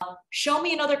Show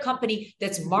me another company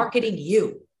that's marketing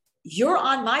you. You're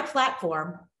on my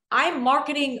platform. I'm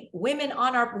marketing women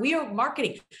we are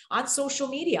marketing on social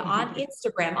media, on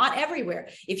Instagram, on everywhere.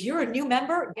 If you're a new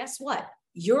member, guess what?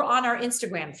 You're on our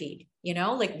Instagram feed,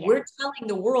 we're telling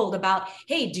the world about,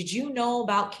 hey, did you know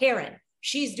about Karen?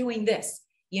 She's doing this,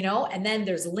 and then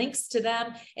there's links to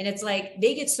them. And it's like,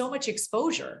 they get so much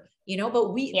exposure,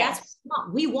 but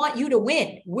we want you to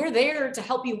win. We're there to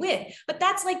help you win. But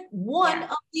that's like one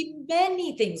of the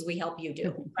many things we help you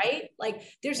do, right? Like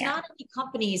there's not any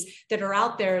companies that are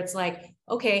out there. It's like,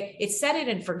 okay, it's set it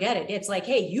and forget it. It's like,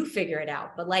 hey, you figure it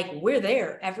out. But like, we're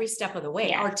there every step of the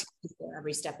way. Our team is there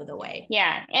every step of the way.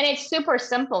 Yeah. And it's super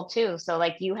simple too. So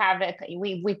like you have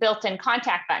we built in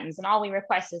contact buttons, and all we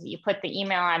request is that you put the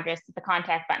email address that the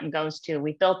contact button goes to.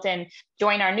 We built in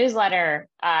join our newsletter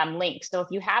link. So if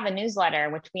you have a newsletter,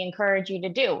 which we encourage you to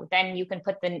do, then you can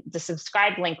put the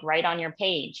subscribe link right on your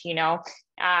page.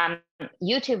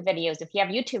 YouTube videos, if you have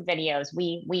YouTube videos,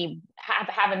 we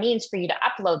have a means for you to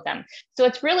upload them. So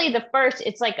it's really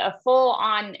it's like a full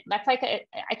on,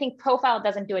 I think profile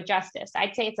doesn't do it justice.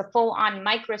 I'd say it's a full on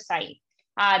microsite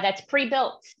that's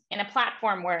pre-built in a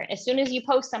platform where as soon as you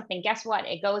post something, guess what?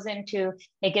 It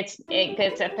gets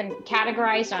up and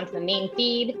categorized onto the main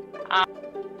feed.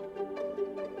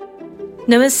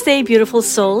 Namaste, beautiful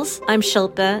souls. I'm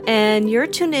Shilpa, and you're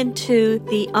tuned into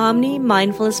the Omni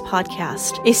Mindfulness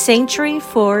Podcast, a sanctuary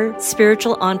for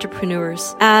spiritual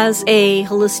entrepreneurs. As a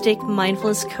holistic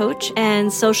mindfulness coach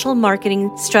and social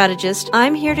marketing strategist,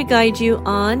 I'm here to guide you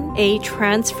on a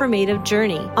transformative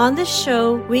journey. On this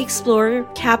show, we explore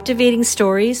captivating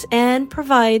stories and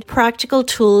provide practical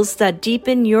tools that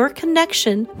deepen your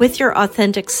connection with your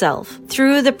authentic self.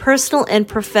 Through the personal and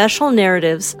professional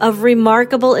narratives of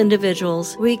remarkable individuals,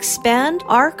 we expand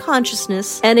our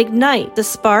consciousness and ignite the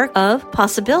spark of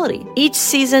possibility. Each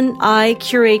season, I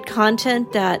curate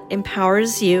content that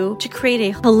empowers you to create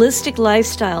a holistic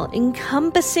lifestyle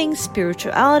encompassing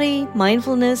spirituality,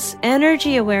 mindfulness,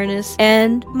 energy awareness,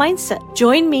 and mindset.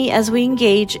 Join me as we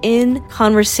engage in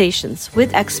conversations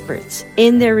with experts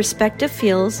in their respective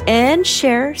fields and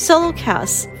share solo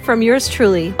casts from yours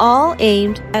truly, all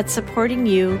aimed at supporting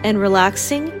you and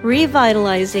relaxing,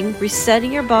 revitalizing,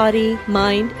 resetting your body,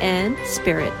 mind, and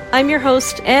spirit. I'm your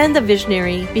host and the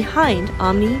visionary behind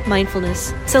Omni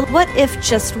Mindfulness. So what if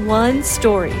just one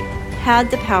story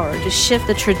had the power to shift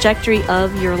the trajectory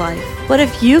of your life? What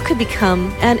if you could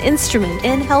become an instrument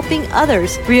in helping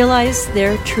others realize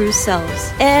their true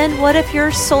selves? And what if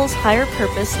your soul's higher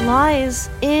purpose lies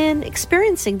in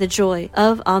experiencing the joy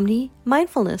of Omni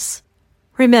Mindfulness?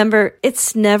 Remember,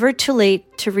 it's never too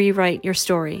late to rewrite your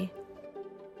story.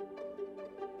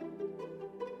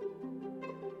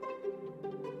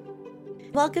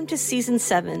 Welcome to Season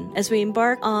 7 as we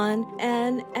embark on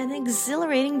an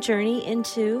exhilarating journey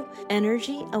into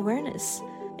energy awareness.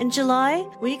 In July,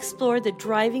 we explored the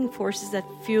driving forces that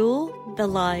fuel the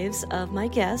lives of my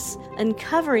guests,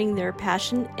 uncovering their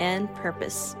passion and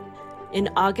purpose. In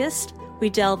August, we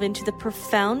delve into the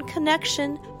profound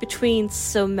connection between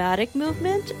somatic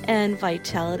movement and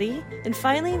vitality. And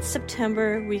finally, in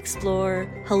September, we explore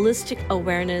holistic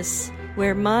awareness,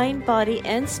 where mind, body,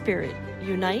 and spirit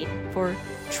unite for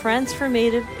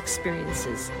transformative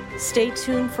experiences. Stay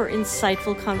tuned for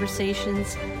insightful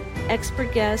conversations,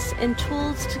 expert guests, and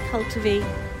tools to cultivate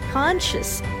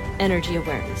conscious energy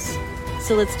awareness.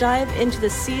 So let's dive into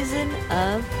the season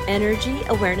of energy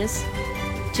awareness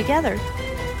together.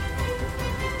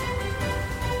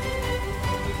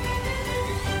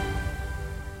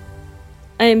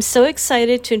 I am so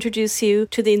excited to introduce you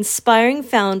to the inspiring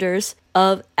founders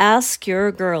of Ask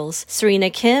Your Girls,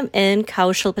 Serena Kim and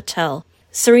Kaushal Patel.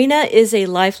 Serena is a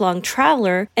lifelong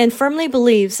traveler and firmly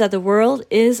believes that the world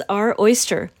is our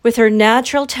oyster. With her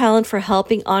natural talent for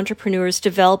helping entrepreneurs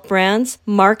develop brands,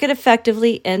 market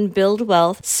effectively, and build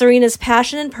wealth, Serena's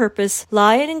passion and purpose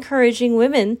lie in encouraging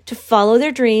women to follow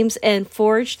their dreams and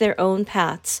forge their own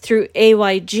paths. Through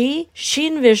AYG, she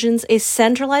envisions a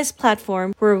centralized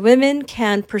platform where women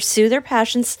can pursue their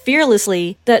passions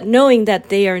fearlessly, that knowing that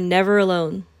they are never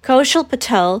alone. Kaushal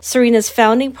Patel, Serena's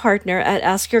founding partner at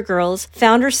Ask Your Girls,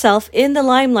 found herself in the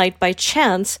limelight by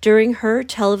chance during her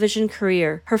television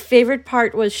career. Her favorite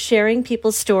part was sharing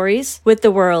people's stories with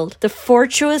the world. The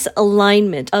fortuitous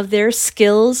alignment of their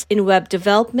skills in web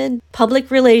development, public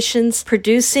relations,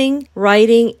 producing,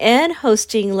 writing, and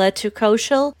hosting led to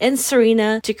Kaushal and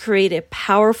Serena to create a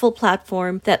powerful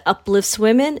platform that uplifts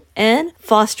women and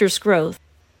fosters growth.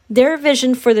 Their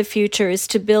vision for the future is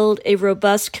to build a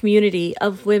robust community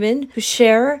of women who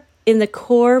share in the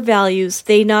core values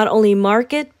they not only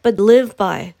market but live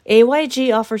by.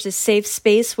 AYG offers a safe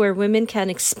space where women can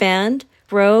expand,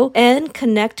 grow, and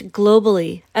connect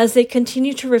globally. As they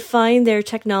continue to refine their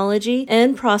technology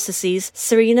and processes,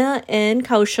 Serena and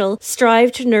Kaushal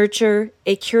strive to nurture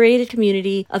a curated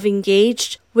community of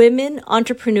engaged women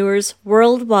entrepreneurs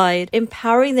worldwide,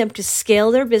 empowering them to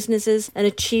scale their businesses and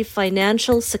achieve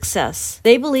financial success.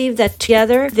 They believe that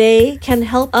together they can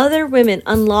help other women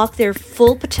unlock their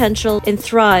full potential and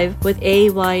thrive with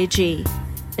AYG.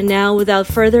 And now, without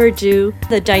further ado,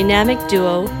 the dynamic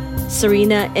duo,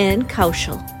 Serena and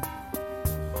Kaushal.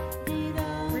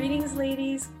 Greetings,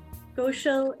 ladies.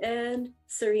 Kaushal and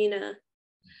Serena.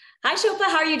 Hi, Shilpa.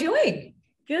 How are you doing?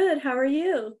 Good. How are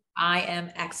you? I am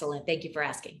excellent. Thank you for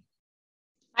asking.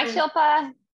 Hi,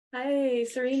 Shilpa. Hi,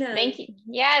 Serena. Thank you.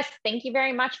 Yes, thank you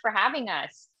very much for having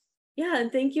us. Yeah, and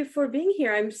thank you for being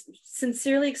here. I'm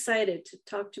sincerely excited to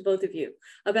talk to both of you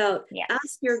about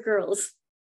Ask Your Girls.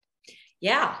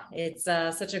 Yeah, it's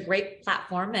such a great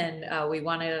platform, and we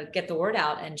want to get the word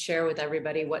out and share with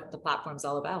everybody what the platform's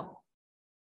all about.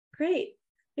 Great.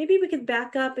 Maybe we could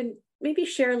back up and maybe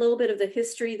share a little bit of the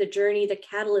history, the journey, the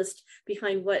catalyst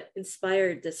behind what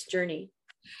inspired this journey.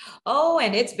 Oh,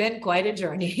 and it's been quite a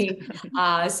journey.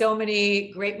 So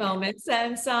many great moments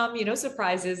and some,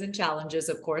 surprises and challenges,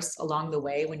 of course, along the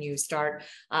way when you start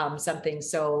something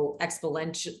so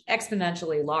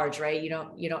exponentially large, right? You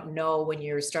don't know when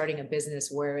you're starting a business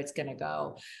where it's going to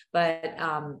go. But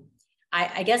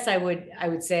I guess I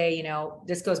would say,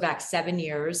 this goes back 7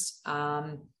 years.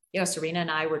 Serena and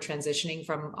I were transitioning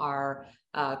from our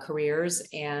careers,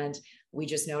 and we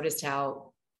just noticed how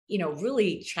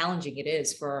really challenging it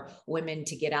is for women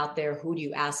to get out there. Who do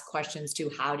you ask questions to?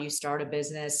 How do you start a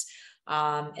business?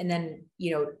 And then,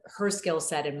 her skill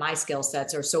set and my skill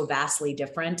sets are so vastly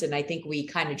different. And I think we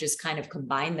kind of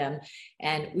combine them.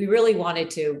 And we really wanted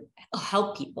to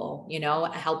help people,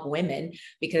 help women,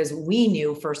 because we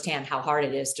knew firsthand how hard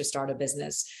it is to start a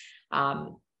business.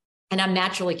 And I'm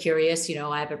naturally curious.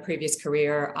 I have a previous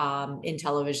career in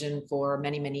television for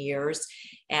many, many years.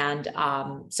 And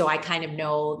so I kind of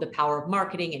know the power of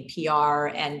marketing and PR.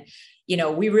 And,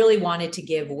 we really wanted to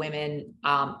give women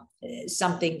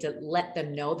something to let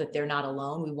them know that they're not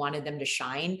alone. We wanted them to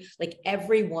shine. Like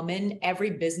every woman, every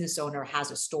business owner has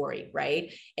a story,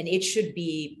 right? And it should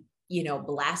be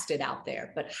blasted out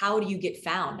there. But how do you get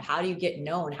found? How do you get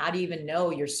known? How do you even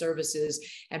know your services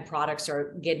and products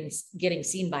are getting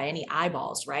seen by any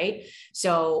eyeballs, right?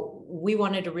 So we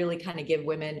wanted to really kind of give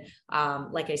women,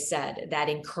 like I said, that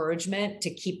encouragement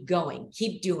to keep going,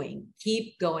 keep doing,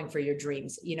 keep going for your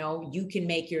dreams. You can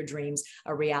make your dreams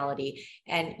a reality.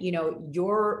 And,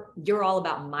 you're all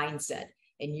about mindset,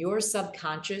 and your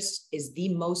subconscious is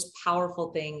the most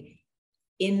powerful thing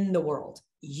in the world.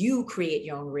 You create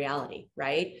your own reality,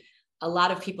 right? A lot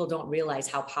of people don't realize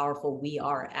how powerful we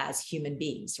are as human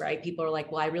beings, right? People are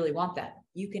like, well, I really want that.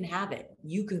 You can have it.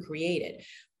 You can create it.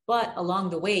 But along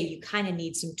the way, you kind of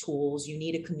need some tools. You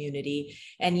need a community.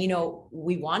 And,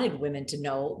 we wanted women to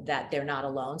know that they're not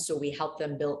alone. So we helped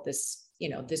them build this,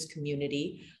 this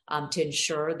community to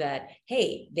ensure that,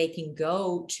 hey, they can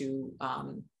go to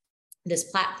this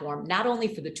platform, not only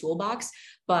for the toolbox,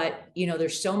 but,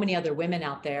 there's so many other women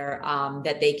out there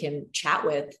that they can chat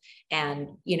with and,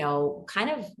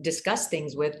 kind of discuss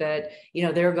things with that,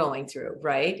 they're going through,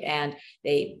 right? And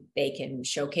they can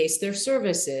showcase their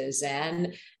services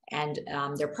and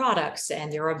their products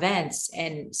and their events.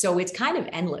 And so it's kind of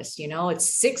endless,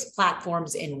 it's 6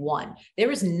 platforms in one.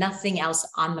 There is nothing else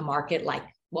on the market like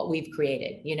what we've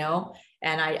created,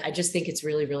 and I just think it's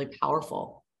really, really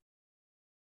powerful.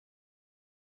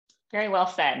 Very well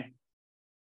said.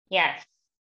 Yes.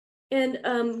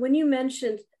 And when you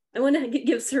mentioned, I want to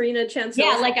give Serena a chance.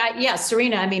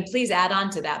 Serena, I mean, please add on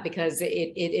to that, because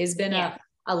it has been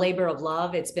a labor of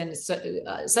love. It's been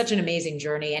such an amazing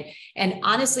journey. And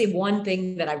honestly, one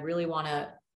thing that I really want to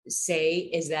say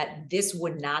is that this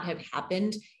would not have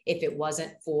happened if it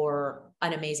wasn't for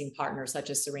an amazing partner such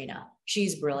as Serena.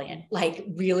 She's brilliant. Like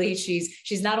really,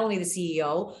 she's not only the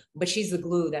CEO, but she's the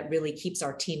glue that really keeps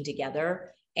our team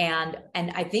together. And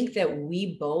I think that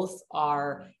we both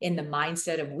are in the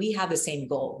mindset of we have the same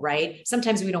goal, right?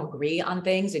 Sometimes we don't agree on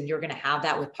things, and you're going to have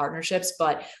that with partnerships,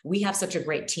 but we have such a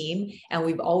great team, and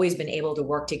we've always been able to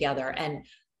work together. And,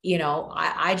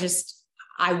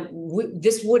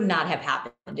 this would not have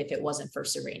happened if it wasn't for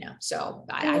Serena. So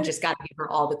I just got to give her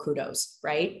all the kudos,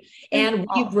 right? And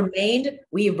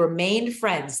we've remained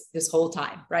friends this whole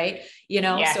time, right?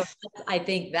 So I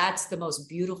think that's the most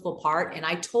beautiful part. And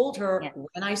I told her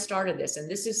when I started this, and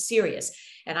this is serious,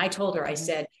 and I told her, I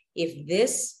said, if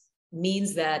this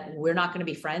means that we're not going to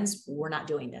be friends, we're not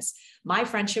doing this. My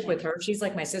friendship with her, she's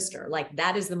like my sister. Like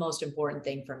that is the most important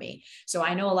thing for me. So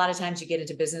I know a lot of times you get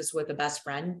into business with a best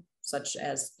friend, such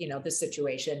as, this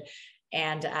situation.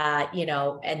 And,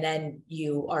 and then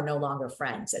you are no longer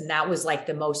friends. And that was like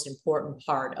the most important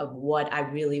part of what I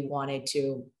really wanted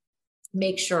to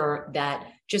make sure that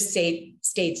just stayed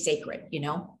sacred,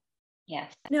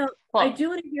 Yes. No, well, I do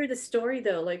want to hear the story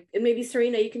though. Like maybe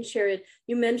Serena, you can share it.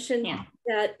 You mentioned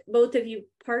that both of you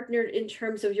partnered in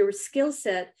terms of your skill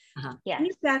set. Yeah. Can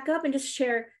you back up and just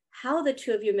share how the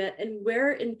two of you met and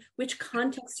where, in which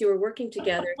context you were working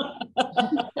together? Okay.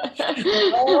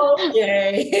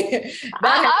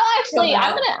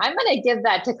 I'm gonna give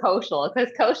that to Kaushal,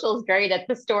 because Kaushal's great at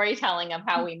the storytelling of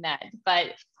how we met.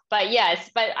 But yes,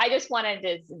 but I just wanted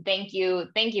to thank you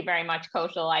very much,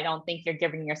 Kaushal. I don't think you're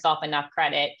giving yourself enough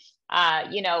credit.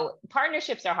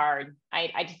 Partnerships are hard.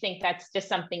 I just think that's just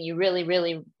something you really,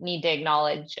 really need to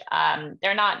acknowledge.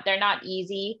 They're not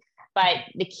easy, but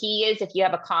the key is if you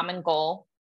have a common goal,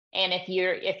 and if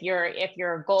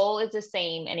your goal is the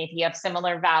same, and if you have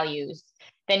similar values,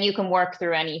 then you can work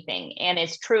through anything. And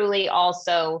it's truly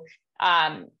also,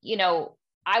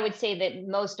 I would say that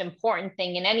most important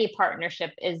thing in any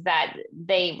partnership is that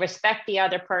they respect the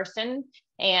other person,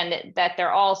 and that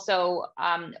they're also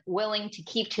willing to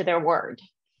keep to their word.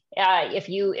 If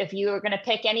you are going to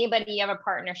pick anybody you have a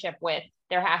partnership with,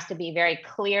 there has to be very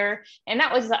clear. And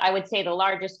that was, I would say, the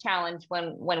largest challenge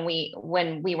when we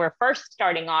were first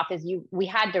starting off, is we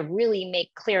had to really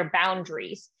make clear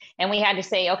boundaries, and we had to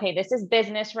say, okay, this is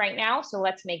business right now, so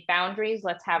let's make boundaries,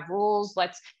 let's have rules,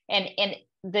 and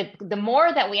the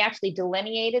more that we actually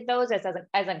delineated those, as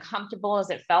uncomfortable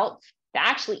as it felt, the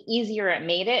actually easier it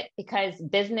made it, because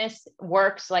business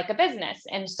works like a business.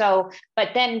 And so, but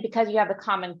then because you have the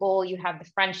common goal, you have the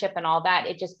friendship and all that,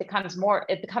 it just becomes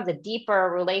a deeper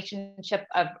relationship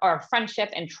or friendship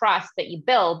and trust that you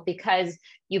build, because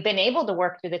you've been able to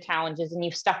work through the challenges, and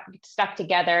you've stuck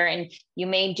together, and you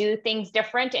may do things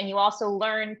different. And you also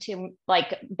learn to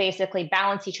basically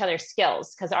balance each other's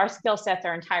skills, because our skill sets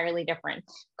are entirely different.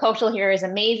 Kaushal here is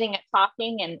amazing at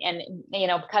talking, and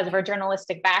because of her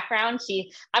journalistic background,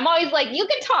 I'm always like, you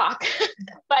can talk,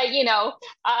 but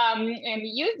and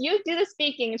you do the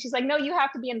speaking. And she's like, no, you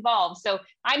have to be involved. So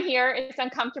I'm here. It's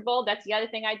uncomfortable. That's the other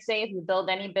thing I'd say. If you build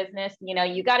any business,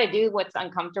 you got to do what's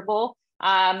uncomfortable.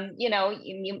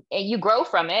 You grow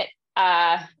from it.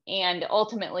 And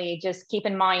ultimately just keep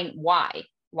in mind, why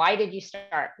did you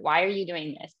start? Why are you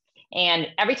doing this? And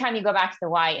every time you go back to the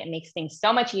why, it makes things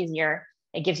so much easier.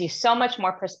 It gives you so much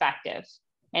more perspective.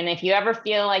 And if you ever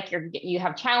feel like you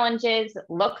have challenges,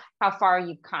 look how far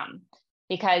you've come,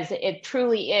 because it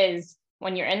truly is,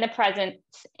 when you're in the present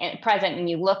and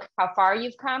you look how far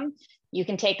you've come, you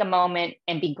can take a moment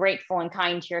and be grateful and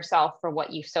kind to yourself for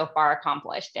what you've so far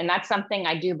accomplished. And that's something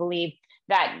I do believe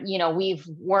that, we've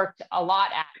worked a lot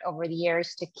at over the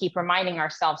years, to keep reminding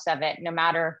ourselves of it, no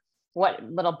matter what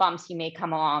little bumps you may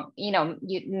come along, you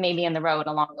may be in the road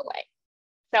along the way.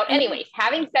 So anyways,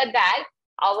 having said that,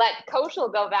 I'll let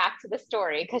Kaushal go back to the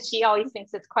story, because she always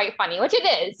thinks it's quite funny, which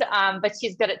it is, but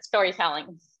she's good at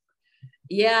storytelling.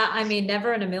 Yeah, I mean,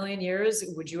 never in a million years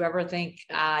would you ever think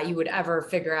you would ever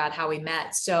figure out how we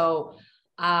met. So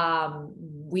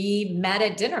we met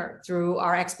at dinner through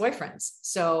our ex-boyfriends.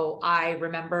 So I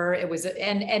remember it was,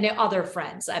 and other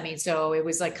friends. I mean, so it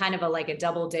was like kind of a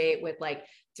double date with like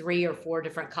 3 or 4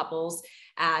 different couples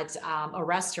at a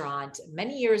restaurant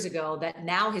many years ago that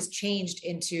now has changed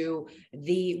into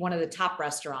one of the top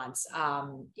restaurants.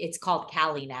 It's called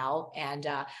Cali now. And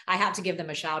I have to give them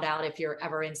a shout out if you're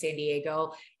ever in San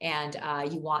Diego and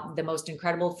you want the most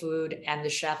incredible food, and the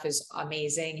chef is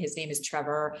amazing. His name is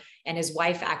Trevor, and his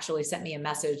wife actually sent me a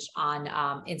message on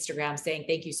Instagram saying,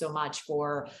 thank you so much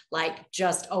for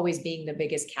just always being the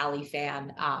biggest Cali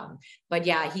fan. But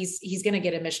yeah, he's going to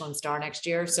get a Michelin star next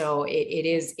year. So it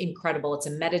is incredible. It's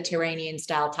a Mediterranean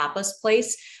style tapas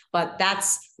place, but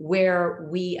that's where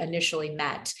we initially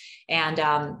met. And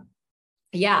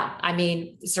yeah, I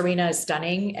mean, Serena is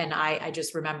stunning. And I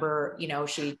just remember,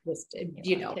 she just,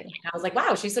 I was like,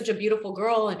 wow, she's such a beautiful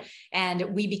girl.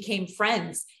 And we became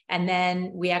friends. And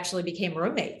then we actually became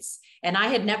roommates. And I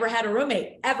had never had a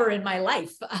roommate ever in my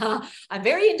life. I'm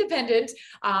very independent,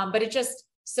 but it just,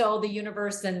 so the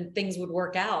universe and things would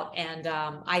work out. And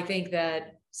I think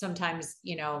that sometimes,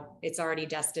 it's already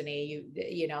destiny.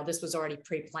 This was already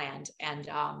pre-planned. And,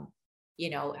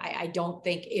 I don't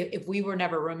think if we were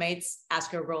never roommates,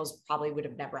 Ask Your Girls probably would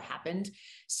have never happened.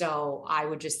 So I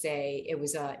would just say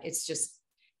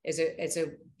it's a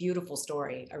beautiful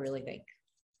story. I really think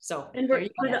so. And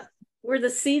were the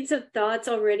seeds of thoughts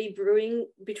already brewing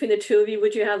between the two of you?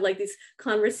 Would you have like these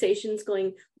conversations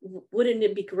going, wouldn't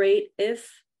it be great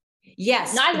if?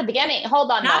 Yes. Not at the beginning.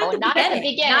 Hold on, Not though. Not at the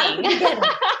beginning.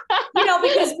 You know,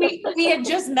 because we had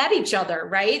just met each other,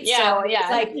 right? Yeah, so yeah,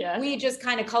 like yeah. we just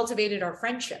kind of cultivated our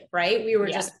friendship, right? We were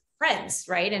just friends,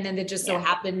 right? And then it just so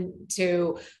happened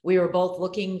we were both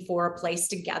looking for a place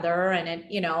together, and it,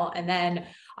 you know, and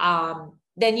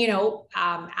then you know,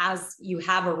 as you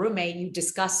have a roommate, you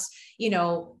discuss, you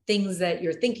know, things that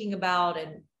you're thinking about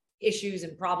and issues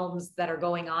and problems that are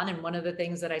going on. And one of the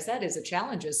things that I said is a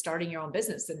challenge is starting your own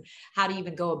business, and how do you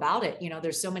even go about it? You know,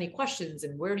 there's so many questions,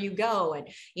 and where do you go? And,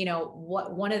 you know,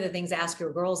 one of the things Ask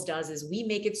Your Girls does is we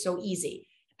make it so easy.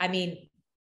 I mean,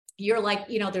 you're like,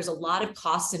 you know, there's a lot of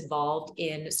costs involved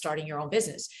in starting your own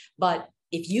business, but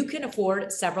if you can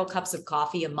afford several cups of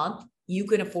coffee a month, you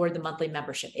can afford the monthly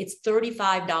membership. It's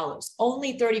 $35,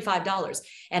 only $35.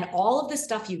 And all of the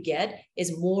stuff you get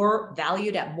is more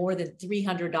valued at more than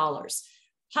 $300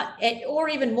 or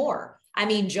even more. I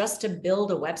mean, just to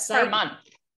build a website per month.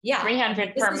 Yeah.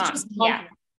 300 per month. Yeah.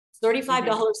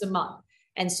 $35 a month.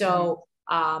 And so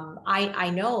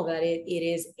I know that it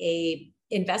is a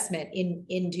investment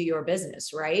into your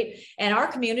business, right? And our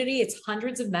community, it's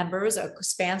hundreds of members,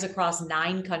 spans across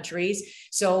 9 countries.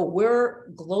 So we're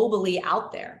globally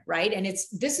out there, right? And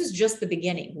this is just the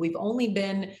beginning. We've only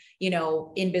been, you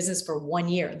know, in business for 1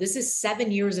 year. This is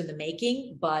 7 years in the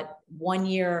making, but 1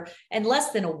 year and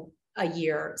less than a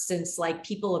year since like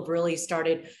people have really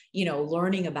started, you know,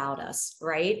 learning about us,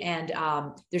 right? And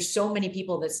there's so many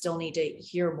people that still need to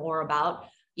hear more about,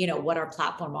 you know, what our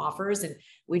platform offers. And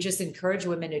we just encourage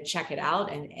women to check it out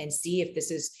and see if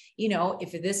this is, you know,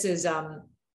 if this is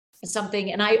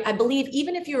something. And I believe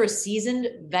even if you're a seasoned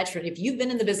veteran, if you've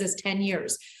been in the business 10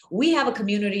 years, we have a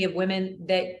community of women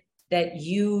that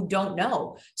you don't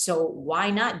know. So why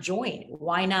not join?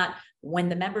 Why not? When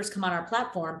the members come on our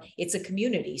platform, it's a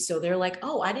community. So they're like,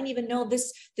 oh, I didn't even know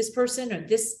this person or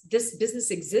this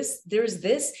business exists. There's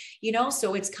this, you know,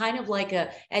 so it's kind of like a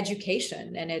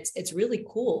education, and it's really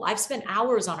cool. I've spent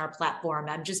hours on our platform.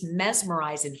 I'm just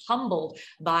mesmerized and humbled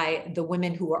by the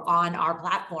women who are on our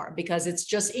platform, because it's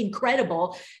just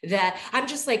incredible that I'm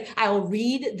just like, I'll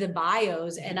read the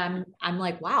bios and I'm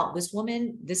like, wow, this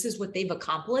woman, this is what they've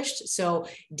accomplished. So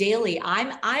daily,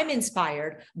 I'm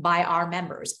inspired by our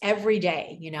members every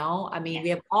day. You know, I mean, we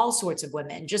have all sorts of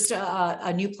women. Just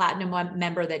a new platinum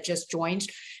member that just joined.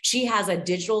 She has a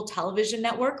digital television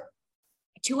network,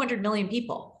 200 million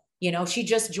people. You know, she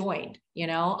just joined. You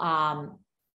know,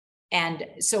 and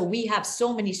so we have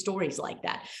so many stories like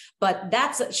that. But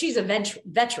she's a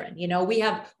veteran. You know, we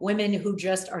have women who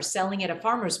just are selling at a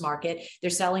farmer's market. They're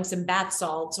selling some bath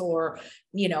salts or,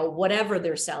 you know, whatever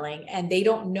they're selling, and they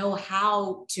don't know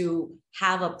how to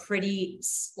have a pretty,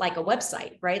 like a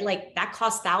website, right? Like that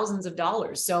costs thousands of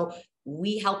dollars. So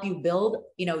we help you build,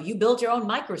 you know, you build your own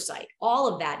microsite.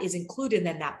 All of that is included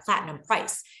in that platinum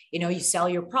price. You know, you sell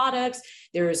your products,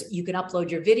 you can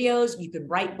upload your videos, you can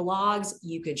write blogs,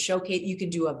 you can showcase, you can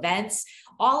do events.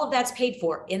 All of that's paid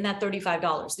for in that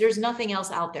 $35. There's nothing else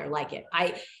out there like it.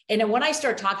 And when I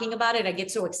start talking about it, I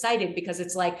get so excited because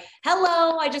it's like,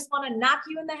 hello, I just want to knock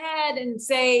you in the head and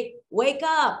say, wake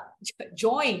up,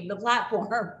 join the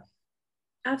platform.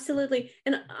 Absolutely.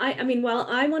 And I mean, while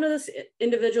I'm one of those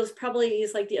individuals, probably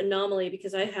is like the anomaly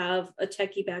because I have a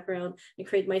techie background and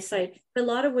create my site. But a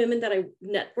lot of women that I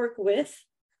network with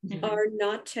are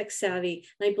not tech savvy.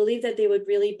 And I believe that they would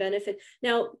really benefit.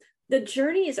 Now, the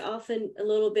journey is often a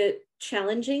little bit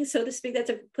challenging, so to speak.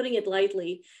 That's putting it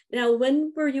lightly. Now,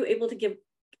 when were you able to give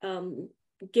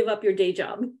up your day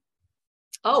job?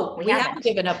 Oh, we haven't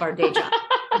given up our day job.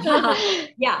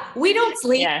 Yeah, we don't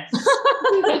sleep. Yes.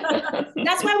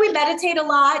 That's why we meditate a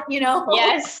lot, you know.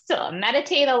 Yes,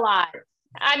 meditate a lot.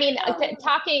 I mean,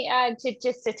 talking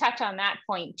to touch on that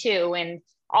point too, and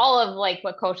all of like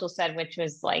what Kaushal said, which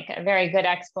was like a very good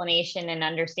explanation and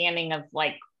understanding of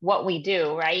like what we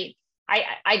do, right?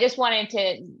 I just wanted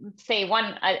to say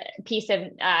one piece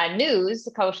of news,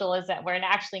 Kaushal, is that we're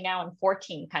actually now in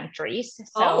 14 countries.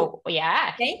 So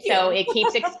yeah, thank you. So it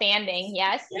keeps expanding.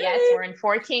 Yes, yes, we're in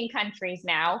 14 countries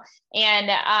now. And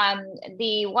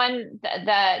the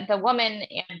woman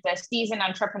and the seasoned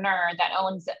entrepreneur that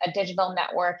owns a digital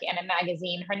network and a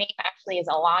magazine, her name actually is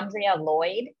Alondria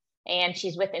Lloyd, and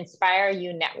she's with Inspire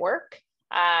You Network.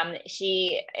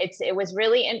 It was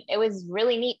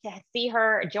really neat to see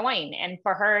her join and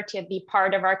for her to be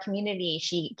part of our community.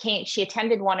 She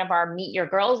attended one of our Meet Your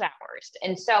Girls hours.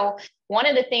 And so one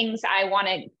of the things I want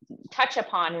to touch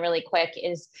upon really quick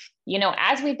is,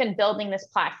 as we've been building this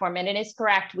platform, and it is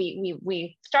correct,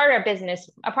 we started our business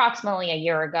approximately a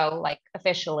year ago, like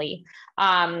officially,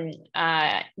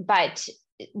 but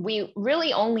we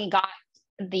really only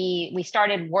we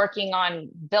started working on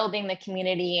building the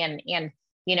community and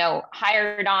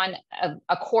hired on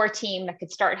a core team that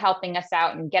could start helping us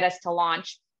out and get us to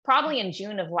launch probably in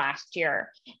June of last year.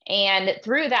 And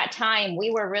through that time, we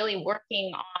were really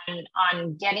working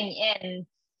on getting in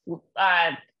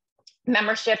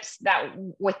memberships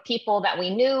with people that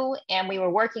we knew, and we were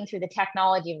working through the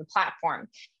technology of the platform.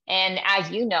 And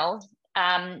as you know,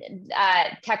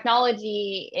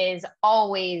 technology is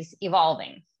always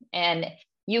evolving, and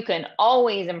you can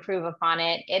always improve upon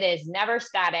it. It is never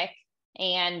static.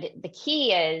 And the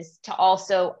key is to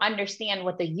also understand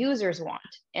what the users want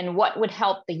and what would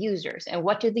help the users and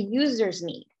what do the users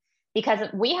need. Because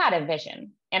we had a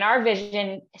vision, and our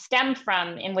vision stemmed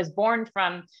from and was born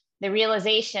from the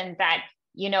realization that,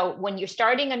 when you're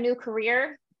starting a new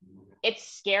career,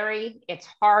 it's scary, it's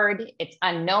hard, it's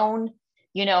unknown,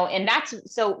 and that's,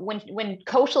 so when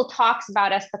Kaushal talks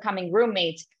about us becoming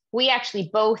roommates, we actually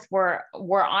both were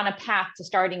on a path to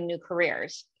starting new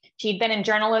careers. She'd been in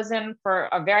journalism for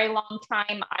a very long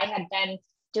time. I had been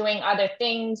doing other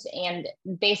things. And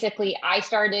basically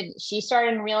she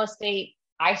started in real estate.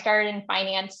 I started in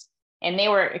finance, and they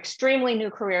were extremely new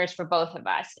careers for both of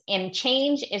us. And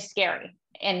change is scary.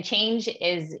 And change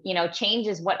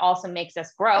is what also makes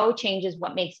us grow. Change is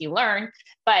what makes you learn.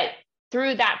 But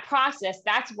through that process,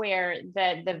 that's where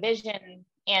the vision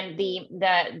and the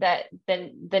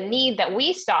need that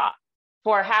we saw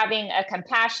for having a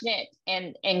compassionate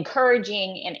and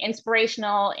encouraging and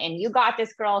inspirational, and you got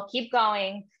this, girl, keep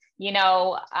going,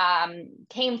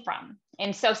 came from.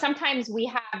 And so sometimes we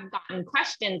have gotten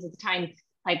questions at the time,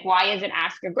 like, why is it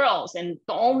Ask Your Girls? And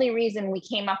the only reason we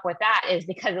came up with that is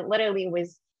because it literally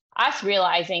was us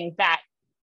realizing that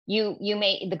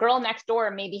the girl next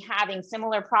door may be having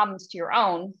similar problems to your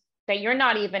own, that you're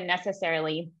not even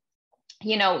necessarily,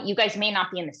 you guys may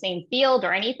not be in the same field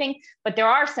or anything, but there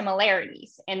are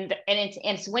similarities. And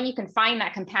it's when you can find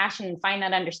that compassion and find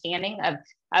that understanding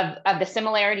of the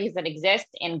similarities that exist,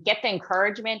 and get the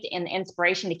encouragement and the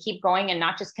inspiration to keep going and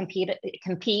not just compete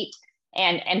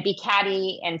and be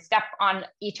catty and step on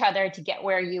each other to get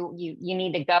where you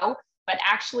need to go, but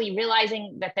actually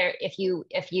realizing that if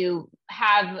you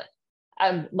have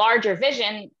a larger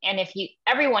vision, and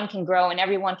everyone can grow and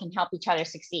everyone can help each other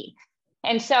succeed.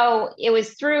 And so it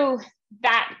was through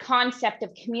that concept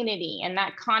of community and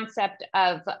that concept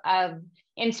of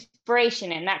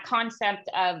inspiration and that concept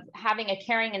of having a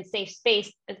caring and safe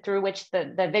space through which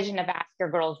the vision of Ask Your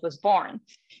Girls was born.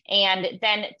 And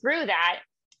then through that,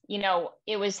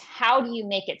 it was, how do you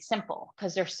make it simple?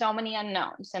 Because there's so many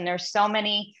unknowns, and there's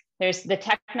the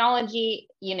technology,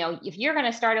 if you're going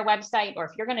to start a website, or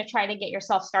if you're going to try to get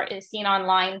yourself seen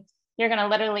online, you're going to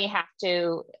literally have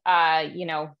to,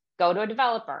 go to a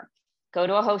developer, go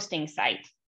to a hosting site,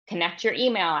 connect your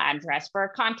email address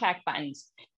for contact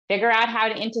buttons, figure out how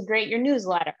to integrate your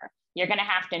newsletter. You're going to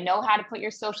have to know how to put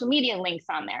your social media links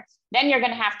on there. Then you're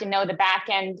going to have to know the back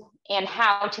end and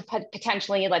how to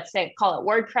potentially, let's say, call it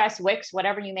WordPress, Wix,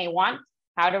 whatever you may want,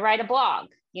 how to write a blog,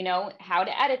 how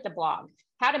to edit the blog,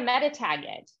 how to meta tag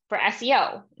it for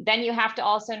SEO. Then you have to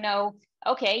also know,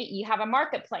 okay, you have a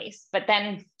marketplace, but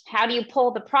then how do you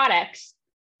pull the products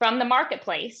from the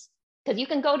marketplace? Because you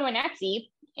can go to an Etsy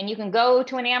and you can go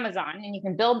to an Amazon and you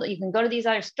can go to these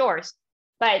other stores,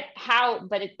 but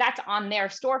that's on their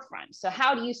storefront. So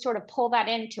how do you sort of pull that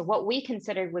into what we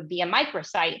considered would be a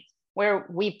microsite, where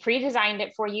we pre-designed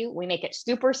it for you? We make it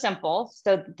super simple.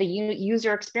 So the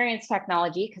user experience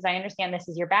technology, because I understand this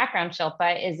is your background,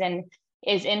 Shilpa,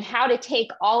 is in how to take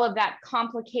all of that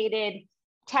complicated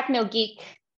techno geek,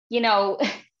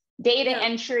 data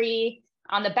entry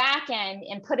on the back end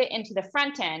and put it into the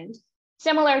front end,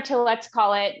 similar to, let's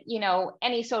call it,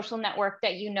 any social network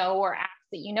that or apps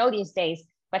that these days.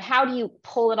 But how do you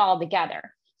pull it all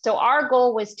together? So our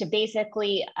goal was to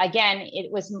basically, again,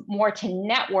 it was more to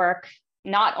network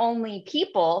not only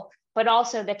people, but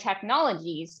also the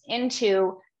technologies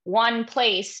into one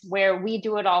place where we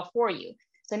do it all for you.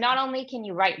 So not only can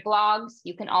you write blogs,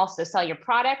 you can also sell your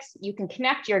products, you can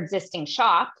connect your existing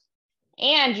shop,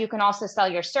 and you can also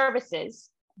sell your services.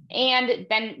 And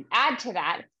then add to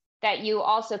that you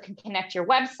also can connect your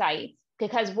website,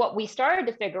 because what we started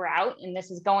to figure out, and this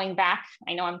is going back,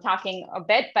 I know I'm talking a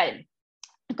bit, but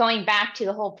going back to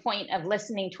the whole point of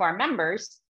listening to our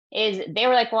members, is they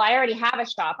were like, well, I already have a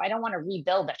shop. I don't want to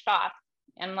rebuild a shop.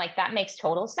 And I'm like, that makes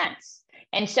total sense.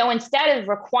 And so instead of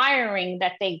requiring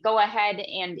that they go ahead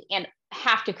and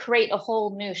have to create a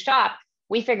whole new shop,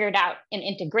 we figured out an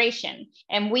integration.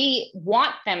 And we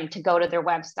want them to go to their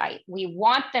website. We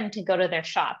want them to go to their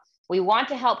shop. We want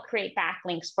to help create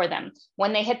backlinks for them.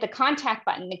 When they hit the contact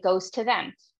button, it goes to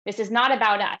them. This is not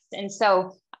about us. And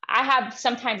so I have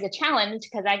sometimes a challenge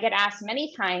because I get asked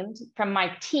many times from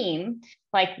my team,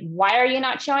 like, why are you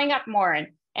not showing up more?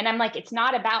 And I'm like, it's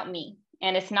not about me.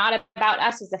 And it's not about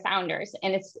us as the founders.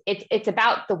 And it's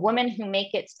about the women who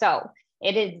make it so.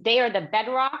 They are the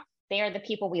bedrock. They are the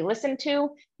people we listen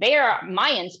to. They are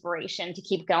my inspiration to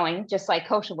keep going, just like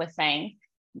Kaushal was saying.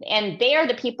 And they are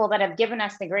the people that have given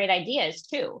us the great ideas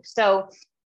too. So,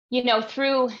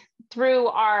 through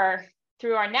our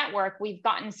network, we've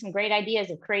gotten some great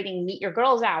ideas of creating Meet Your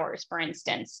Girls hours, for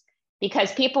instance,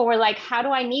 because people were like, how do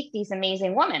I meet these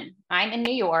amazing women? I'm in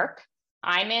New York.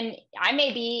 I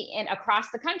may be across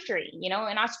the country, in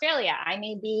Australia. I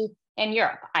may be in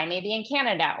Europe. I may be in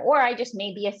Canada, or I just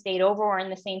may be a state over or in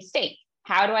the same state.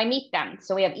 How do I meet them?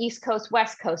 So we have East Coast,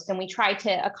 West Coast, and we try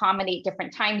to accommodate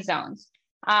different time zones.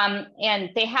 And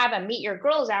they have a Meet Your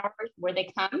Girls hours where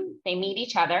they come, they meet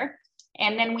each other,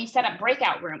 and then we set up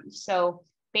breakout rooms. So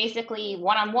basically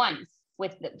one-on-ones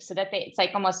so that it's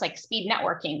like almost like speed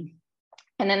networking.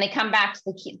 And then they come back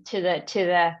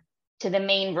to the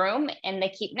main room and they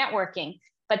keep networking.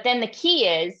 But then the key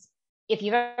is, if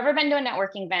you've ever been to a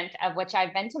networking event, of which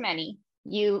I've been to many,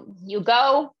 you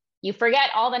go, you forget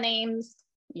all the names.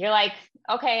 You're like,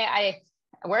 okay,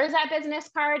 where's that business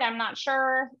card? I'm not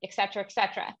sure, et cetera, et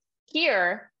cetera.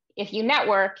 Here, if you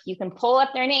network, you can pull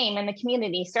up their name in the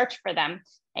community, search for them.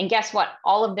 And guess what?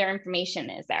 All of their information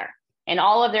is there. And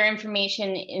all of their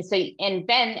information is, and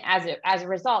then as a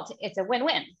result, it's a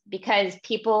win-win, because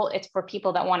it's for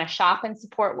people that want to shop and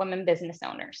support women business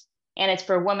owners. And it's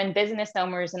for women business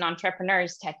owners and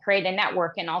entrepreneurs to create a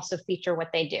network and also feature what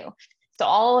they do. So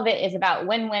all of it is about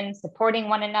win-win, supporting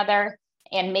one another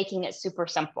and making it super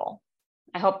simple.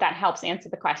 I hope that helps answer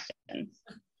the question.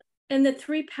 And the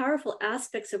three powerful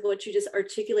aspects of what you just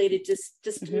articulated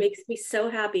just makes me so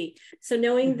happy. So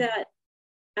knowing that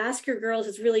Ask Your Girls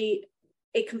is really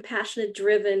a compassionate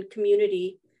driven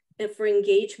community and for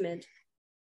engagement,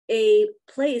 a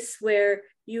place where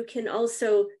you can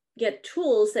also get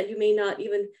tools that you may not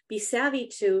even be savvy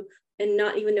to and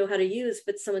not even know how to use,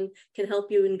 but someone can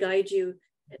help you and guide you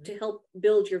to help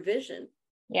build your vision.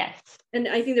 Yes. And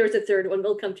I think there was a third one,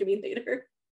 will come to me later.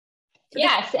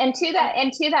 Yes. And to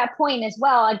that point as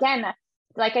well, again,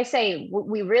 like I say,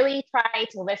 we really try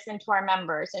to listen to our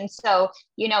members. And so,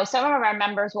 some of our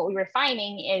members, what we were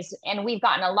finding is, and we've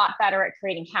gotten a lot better at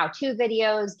creating how-to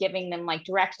videos, giving them like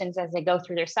directions as they go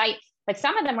through their site. But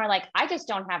some of them are like, I just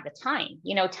don't have the time.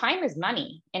 Time is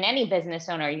money in any business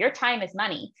owner. Your time is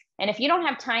money. And if you don't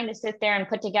have time to sit there and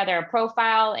put together a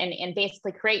profile and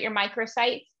basically create your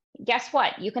microsite, guess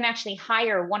what? You can actually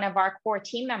hire one of our core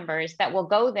team members that will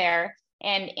go there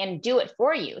and do it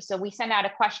for you. So we send out a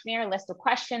questionnaire, list of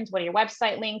questions. What are your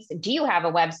website links? Do you have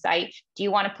a website? Do you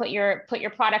want to put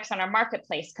your products on our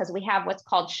marketplace? Because we have what's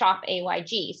called Shop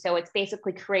AYG. So it's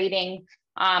basically creating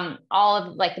all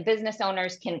of like the business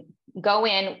owners can go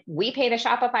in. We pay the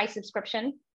Shopify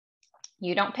subscription.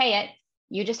 You don't pay it.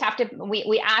 You just have to,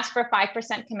 we ask for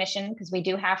 5% commission because we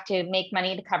do have to make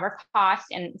money to cover costs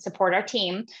and support our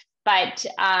team. But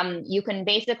you can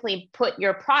basically put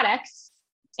your products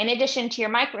in addition to your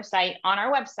microsite on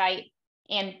our website.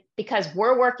 And because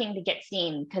we're working to get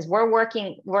seen, because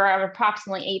we're at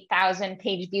approximately 8,000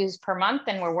 page views per month,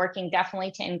 and we're working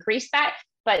definitely to increase that.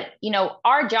 But,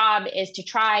 our job is to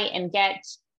try and get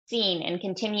seen and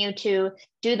continue to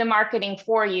do the marketing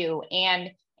for you.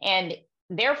 And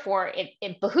therefore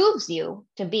it behooves you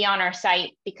to be on our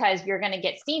site because you're going to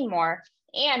get seen more.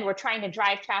 And we're trying to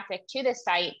drive traffic to the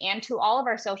site and to all of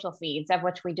our social feeds, of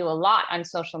which we do a lot on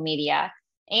social media,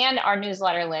 and our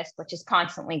newsletter list, which is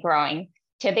constantly growing,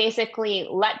 to basically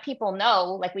let people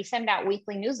know, like we send out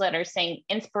weekly newsletters saying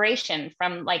inspiration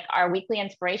from like our weekly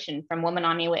inspiration from women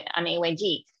on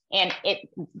AYG. And it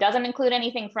doesn't include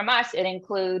anything from us. It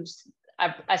includes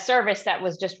a service that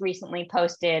was just recently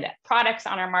posted, products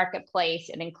on our marketplace.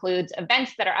 It includes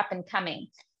events that are up and coming.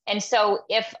 And so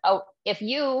if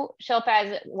you,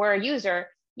 Shilpa, were a user,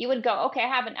 you would go, okay, I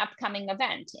have an upcoming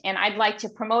event and I'd like to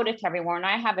promote it to everyone.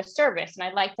 I have a service and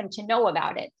I'd like them to know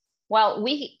about it. Well,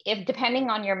 if depending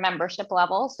on your membership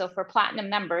level, so for platinum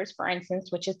members, for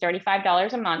instance, which is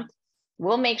 $35 a month,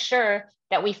 we'll make sure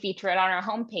that we feature it on our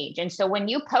homepage. And so when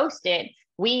you post it,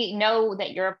 we know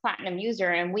that you're a platinum user,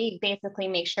 and we basically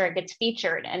make sure it gets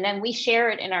featured. And then we share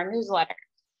it in our newsletter.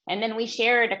 And then we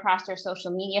share it across our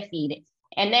social media feed.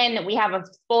 And then we have a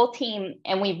full team,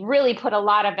 and we've really put a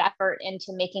lot of effort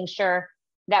into making sure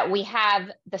that we have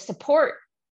the support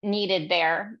needed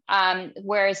there.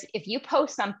 Whereas if you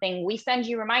post something, we send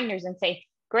you reminders and say,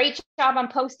 great job on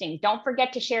posting. Don't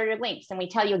forget to share your links. And we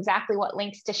tell you exactly what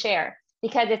links to share,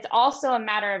 because it's also a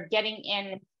matter of getting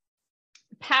in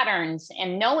patterns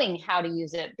and knowing how to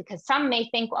use it. Because some may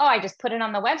think, oh, I just put it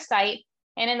on the website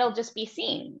and it'll just be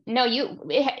seen. No,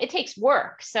 it takes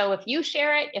work. So if you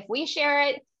share it, if we share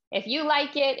it, if you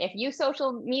like it, if you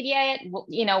social media it,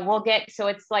 we'll get, so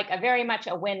it's like very much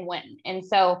a win-win. And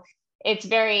so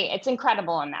it's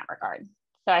incredible in that regard.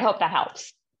 So I hope that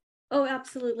helps. Oh,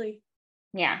 absolutely.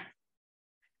 Yeah.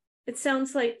 It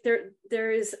sounds like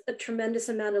there is a tremendous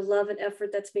amount of love and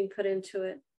effort that's being put into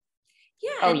it. Yeah.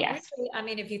 Oh, yes. Really, I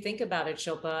mean, if you think about it,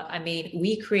 Shilpa, I mean,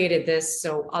 we created this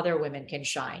so other women can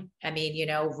shine. I mean,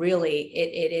 really,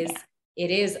 it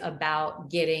is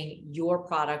about getting your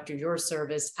product or your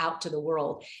service out to the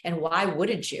world. And why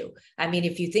wouldn't you? I mean,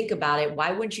 if you think about it,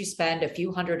 why wouldn't you spend a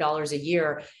few $100s a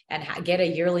year and get a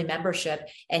yearly membership?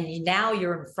 And now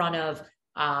you're in front of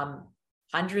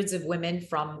hundreds of women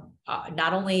from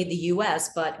not only the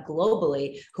US, but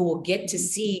globally, who will get to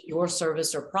see your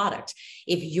service or product.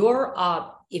 If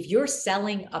you're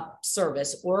selling a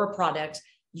service or a product,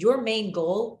 your main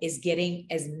goal is getting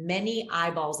as many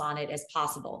eyeballs on it as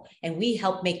possible. And we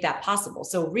help make that possible.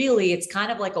 So really, it's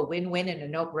kind of like a win-win and a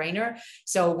no-brainer.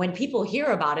 So when people hear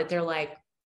about it, they're like,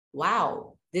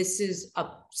 wow, this is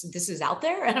out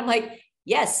there. And I'm like,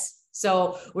 yes.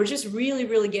 So we're just really,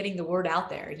 really getting the word out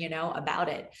there, about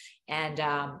it. And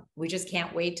we just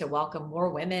can't wait to welcome more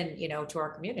women, to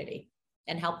our community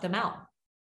and help them out.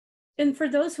 And for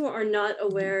those who are not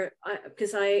aware,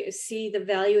 because I see the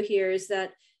value here, is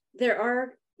that there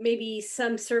are maybe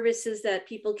some services that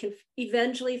people can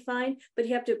eventually find, but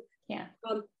you have to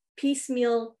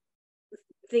piecemeal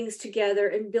things together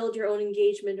and build your own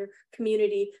engagement or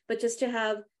community. But just to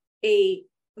have a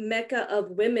mecca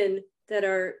of women that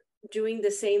are doing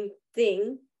the same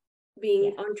thing,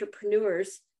 being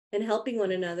entrepreneurs and helping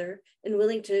one another and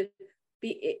willing to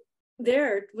be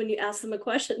there when you ask them a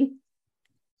question.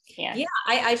 Yeah,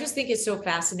 I just think it's so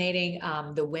fascinating,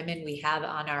 the women we have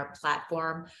on our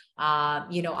platform.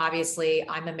 Obviously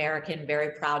I'm American,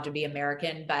 very proud to be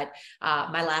American, but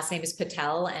my last name is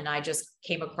Patel, and I just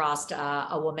came across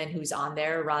a woman who's on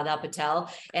there, Radha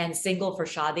Patel, and single for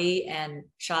Shadi, and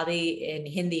Shadi in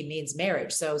Hindi means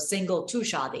marriage. So single to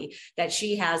Shadi, that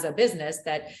she has a business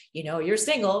that, you're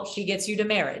single, she gets you to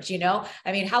marriage,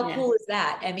 I mean, how cool is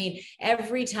that? I mean,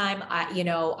 every time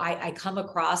I come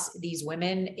across these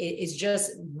women, is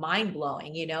just mind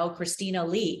blowing. Christina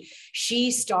Lee, she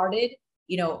started,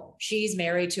 she's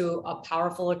married to a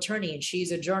powerful attorney and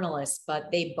she's a journalist,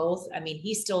 but they both, I mean,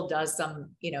 he still does some,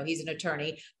 he's an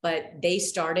attorney, but they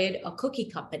started a cookie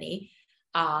company.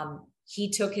 He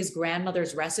took his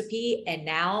grandmother's recipe, and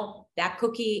now that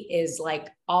cookie is like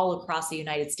all across the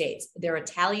United States. They're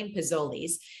Italian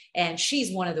Pizzolis, and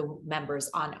she's one of the members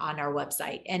on our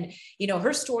website. And,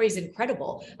 her story is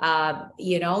incredible.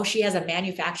 She has a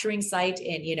manufacturing site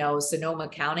in, Sonoma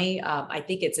County. I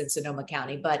think it's in Sonoma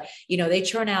County, but, they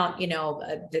churn out,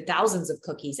 the thousands of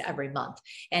cookies every month.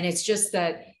 And it's just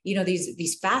that,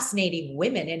 these fascinating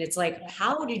women. And it's like,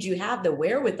 how did you have the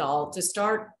wherewithal to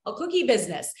start a cookie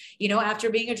business, after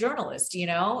being a journalist,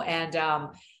 and,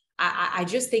 I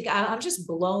just think I'm just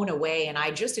blown away. And I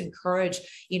just encourage,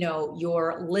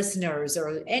 your listeners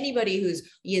or anybody who's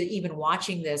even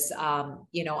watching this, on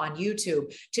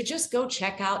YouTube, to just go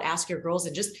check out Ask Your Girls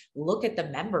and just look at the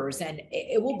members, and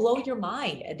it will blow your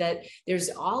mind that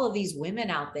there's all of these women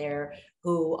out there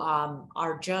who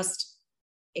are just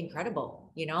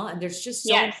incredible, and there's just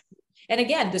so, and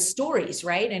again, the stories,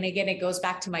 right? And again, it goes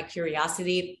back to my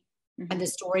curiosity and the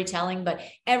storytelling, but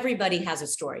everybody has a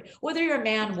story, whether you're a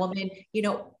man, woman,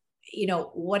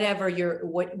 whatever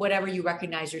you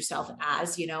recognize yourself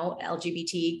as,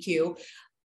 LGBTQ,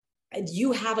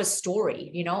 you have a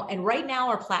story, and right now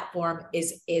our platform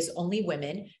is only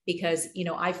women because,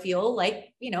 I feel like,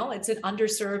 it's an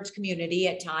underserved community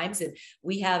at times. And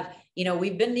we have,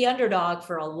 we've been the underdog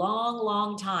for a long,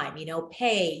 long time,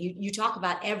 pay, you talk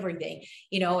about everything,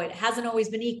 it hasn't always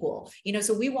been equal,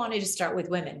 so we wanted to start with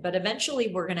women, but eventually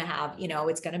we're going to have,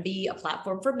 it's going to be a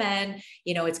platform for men,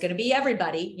 it's going to be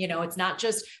everybody, it's not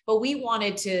just, but we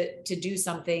wanted to do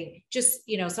something, just,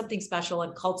 something special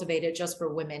and cultivate it just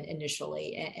for women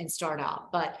initially and start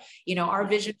out. But, our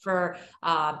vision for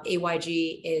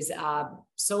AYG is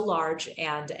so large,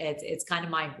 and it's kind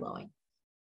of mind blowing.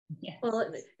 Yes,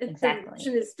 Well, exactly. the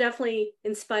vision is definitely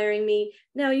inspiring me.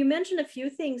 Now, you mentioned a few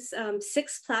things,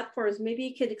 6 platforms. Maybe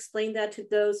you could explain that to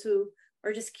those who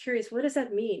are just curious. What does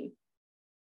that mean?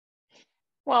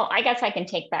 Well, I guess I can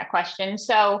take that question.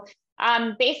 So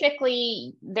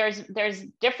basically, there's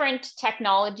different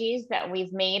technologies that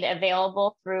we've made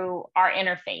available through our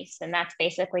interface, and that's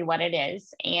basically what it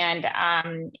is. And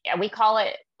we call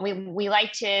it, we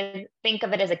like to think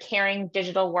of it as a caring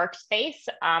digital workspace,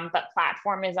 but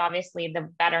platform is obviously the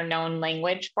better known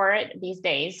language for it these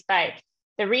days. But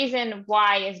the reason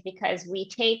why is because we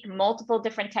take multiple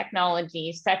different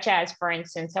technologies, such as, for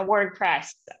instance, a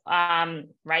WordPress,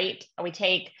 right? We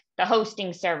take the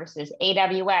hosting services,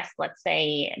 AWS, let's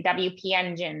say, WP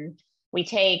Engine. We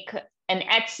take an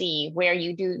Etsy, where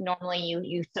you do normally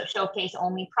you showcase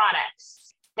only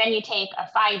products. Then you take a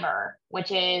Fiverr,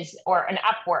 which is, or an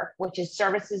Upwork, which is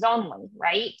services only,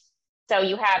 right? So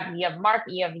you have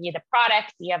the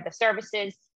products, you have the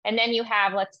services. And then you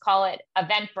have, let's call it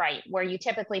Eventbrite, where you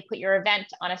typically put your event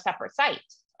on a separate site,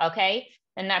 okay?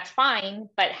 And that's fine,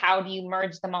 but how do you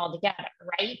merge them all together,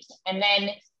 right? And then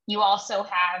you also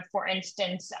have, for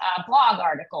instance, blog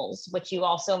articles, which you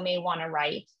also may want to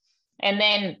write. And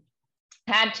then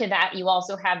add to that, you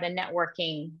also have the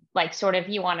networking, like sort of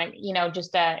you want to,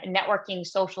 just a networking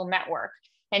social network.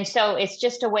 And so it's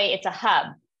just a way, it's a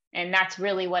hub. And that's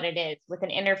really what it is, with an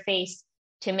interface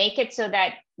to make it so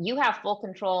that you have full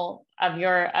control of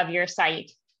your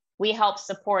site. We help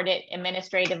support it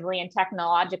administratively and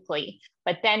technologically.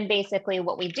 But then basically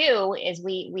what we do is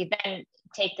we then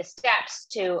take the steps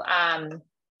to, at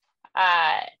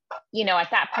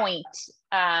that point,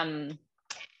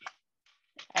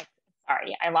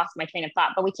 sorry, I lost my train of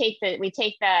thought, but we take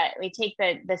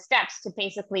the steps to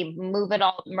basically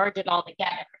merge it all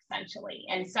together, essentially.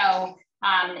 And so,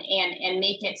 and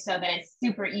make it so that it's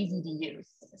super easy to use.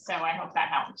 So I hope that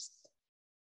helps.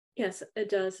 Yes, it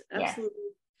does. Absolutely.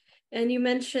 Yes. And you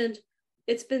mentioned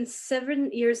it's been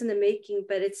 7 years in the making,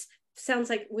 but it sounds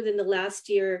like within the last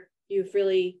year, you've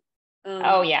really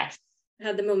yes,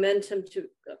 had the momentum to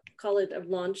call it a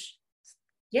launch.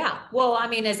 Yeah. Well, I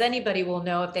mean, as anybody will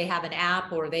know, if they have an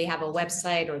app or they have a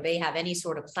website or they have any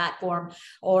sort of platform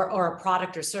or a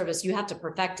product or service, you have to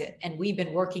perfect it. And we've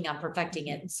been working on perfecting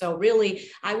it. And so really,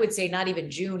 I would say not even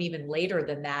June, even later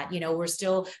than that, we're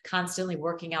still constantly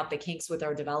working out the kinks with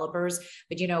our developers,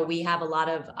 but, we have a lot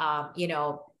of,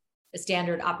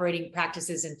 standard operating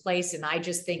practices in place. And I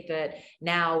just think that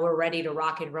now we're ready to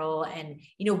rock and roll. And,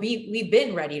 we've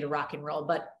been ready to rock and roll,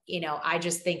 but, I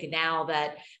just think now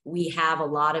that we have a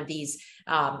lot of these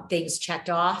things checked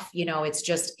off,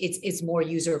 it's more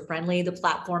user-friendly, the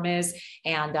platform is.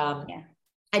 And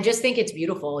I just think it's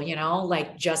beautiful,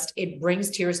 it brings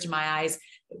tears to my eyes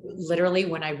literally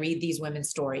when I read these women's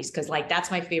stories, because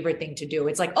that's my favorite thing to do.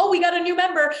 It's like, oh, we got a new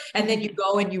member. And then you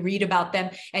go and you read about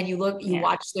them and you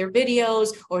watch their videos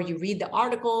or you read the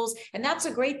articles. And that's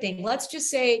a great thing. Let's just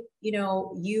say,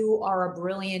 you are a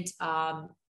brilliant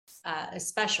a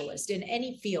specialist in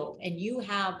any field and you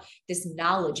have this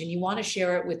knowledge and you want to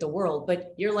share it with the world,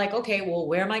 but you're like, okay, well,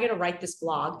 where am I going to write this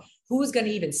blog? Who's going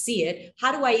to even see it?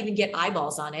 How do I even get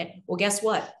eyeballs on it? Well, guess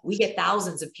what? We get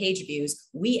thousands of page views.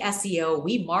 We SEO,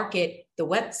 we market the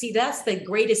web. See, that's the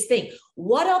greatest thing.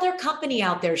 What other company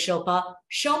out there, Shilpa?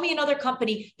 Show me another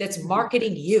company that's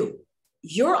marketing you.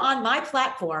 You're on my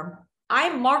platform.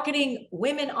 I'm marketing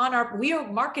women we are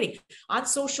marketing on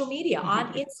social media,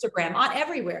 on Instagram, on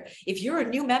everywhere. If you're a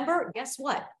new member, guess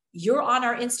what? You're on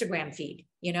our Instagram feed,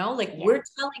 we're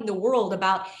telling the world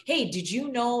about, hey, did you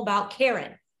know about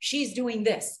Karen? She's doing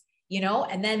this,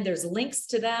 and then there's links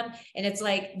to them. And it's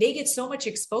like, they get so much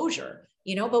exposure,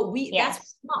 but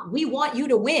we want you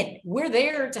to win. We're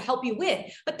there to help you win.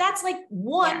 But that's like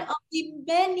one of the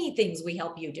many things we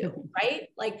help you do, right?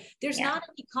 Like there's not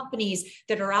any companies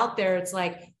that are out there. It's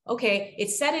like, okay,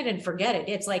 it's set it and forget it.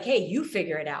 It's like, hey, you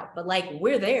figure it out. But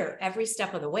we're there every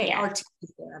step of the way. Our team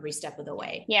is there every step of the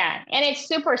way. Yeah. And it's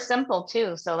super simple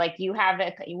too. So you have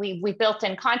we built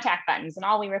in contact buttons, and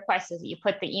all we request is that you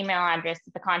put the email address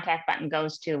that the contact button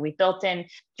goes to. We built in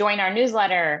join our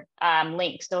newsletter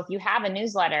link. So if you have a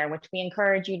newsletter, which we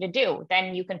encourage you to do,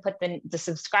 then you can put the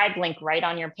subscribe link right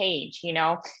on your page.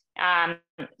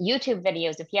 YouTube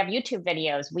videos, if you have YouTube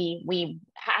videos, we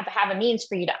have a means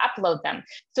for you to upload them.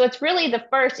 So it's really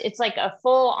it's like a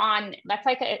full on,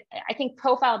 I think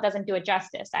profile doesn't do it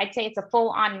justice. I'd say it's a full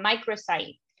on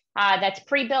microsite that's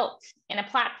pre-built in a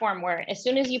platform where as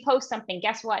soon as you post something,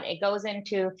 guess what? It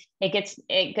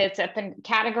gets up and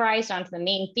categorized onto the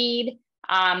main feed.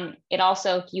 It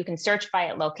also, you can search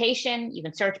by location, you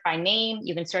can search by name,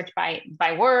 you can search by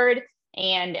word.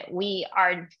 And we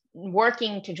are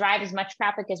working to drive as much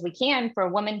traffic as we can for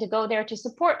women to go there to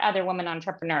support other women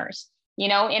entrepreneurs.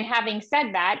 And having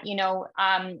said that, I know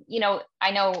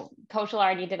Kaushal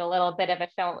already did a little bit of a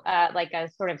show, like a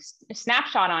sort of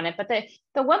snapshot on it, but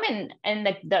the women and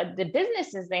the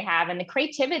businesses they have and the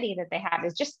creativity that they have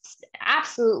is just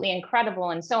absolutely incredible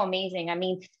and so amazing. I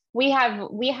mean, we have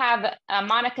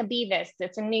Monica Beavis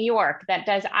that's in New York that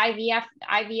does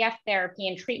IVF therapy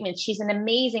and treatment. She's an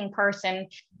amazing person,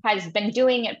 has been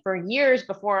doing it for years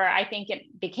before I think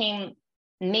it became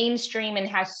mainstream, and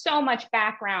has so much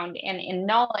background and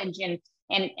knowledge and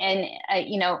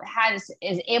is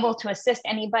able to assist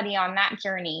anybody on that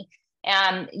journey.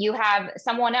 You have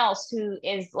someone else who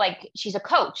is like, she's a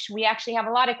coach. We actually have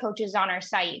a lot of coaches on our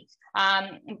site,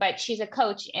 but she's a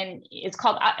coach, and it's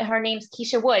called, her name's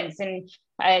Keisha Woods, and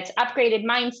it's Upgraded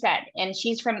Mindset. And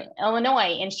she's from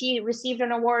Illinois, and she received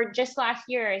an award just last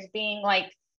year as being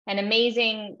like an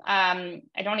amazing, I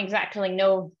don't exactly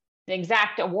know the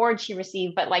exact award she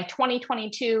received, but like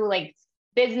 2022, like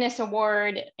business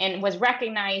award, and was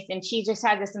recognized. And she just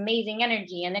has this amazing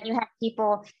energy. And then you have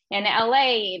people in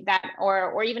LA that,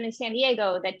 or even in San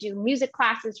Diego, that do music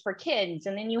classes for kids.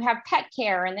 And then you have pet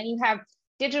care, and then you have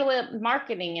digital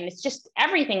marketing, and it's just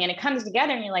everything. And it comes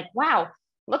together, and you're like, wow,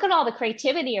 look at all the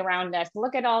creativity around us.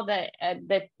 Look at all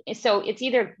so it's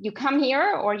either you come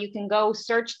here, or you can go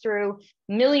search through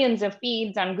millions of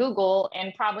feeds on Google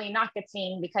and probably not get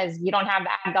seen because you don't have the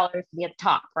ad dollars to be at the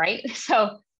top, right?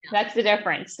 So that's the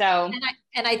difference. So,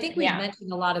 and I think we've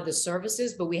mentioned a lot of the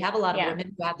services, but we have a lot of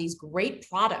women who have these great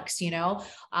products, this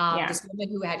woman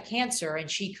who had cancer, and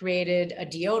she created a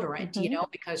deodorant,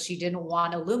 because she didn't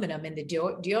want aluminum in the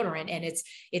deodorant. And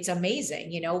it's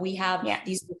amazing. We have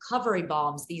these recovery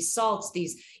balms, these salts,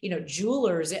 these,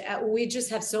 jewelers. We just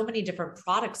have so many different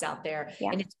products out there,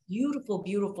 and it's beautiful,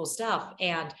 beautiful stuff.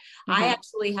 And I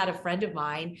actually had a friend of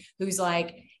mine who's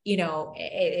like,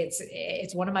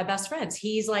 it's one of my best friends.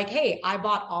 He's like, hey, I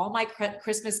bought all my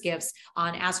Christmas gifts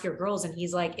on Ask Your Girls. And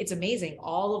he's like, it's amazing.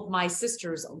 All of my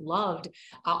sisters loved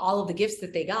all of the gifts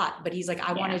that they got. But he's like,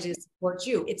 I wanted to support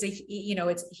you.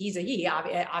 He's a he,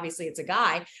 obviously it's a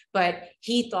guy, but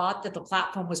he thought that the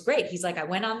platform was great. He's like, I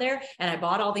went on there and I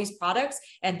bought all these products,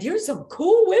 and there's some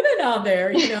cool women on there,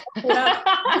 really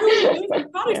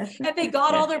amazing products. And they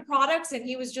got all their products, and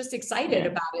he was just excited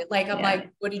about it. Like, I'm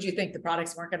like, what did you think? The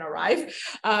products weren't going to arrive?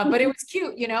 But it was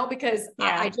cute, because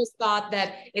I just thought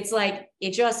that it's like,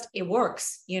 it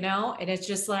works, and it's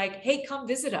just like, hey, come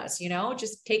visit us,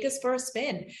 just take us for a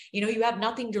spin. You have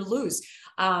nothing to lose.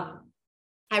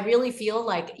 I really feel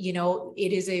like,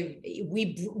 it is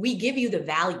we give you the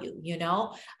value,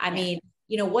 I mean,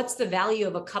 what's the value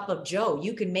of a cup of Joe?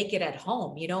 You can make it at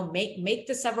home, make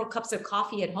the several cups of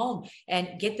coffee at home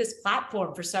and get this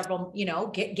platform for several,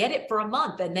 get it for a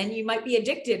month, and then you might be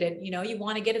addicted, and, you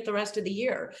want to get it the rest of the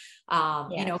year.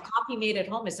 Coffee made at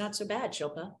home is not so bad,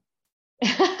 Shilpa.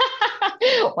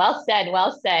 Well said.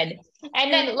 Well said.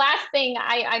 And then last thing,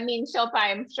 I mean, Shilpa,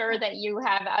 I'm sure that you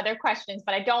have other questions,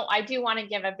 but I do want to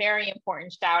give a very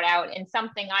important shout out, and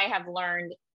something I have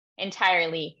learned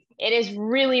entirely. It is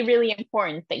really, really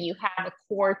important that you have a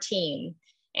core team,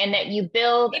 and that you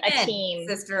build a team.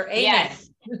 Sister, amen. Yes,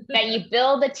 that you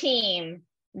build a team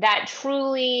that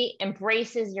truly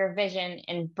embraces your vision,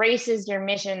 embraces your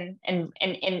mission, and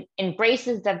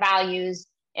embraces the values,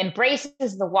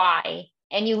 embraces the why,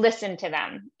 and you listen to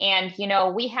them. And,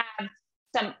 we have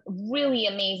some really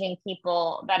amazing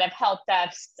people that have helped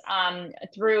us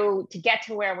to get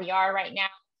to where we are right now.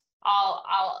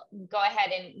 I'll go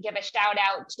ahead and give a shout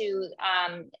out to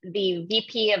the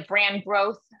VP of Brand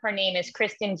Growth. Her name is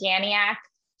Kristen Janiak.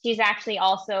 She's actually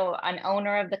also an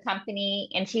owner of the company,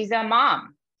 and she's a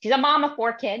mom. She's a mom of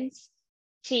 4 kids.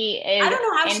 She is. I don't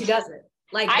know how she does it.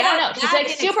 Like, I don't know. She's like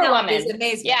superwoman. Is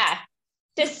amazing. Yeah,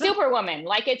 just superwoman.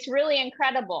 Like, it's really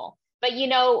incredible. But,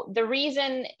 the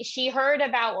reason she heard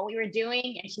about what we were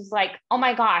doing, and she's like, oh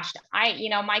my gosh,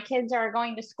 my kids are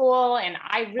going to school, and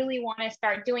I really want to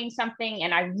start doing something,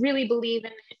 and I really believe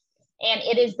in it. And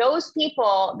it is those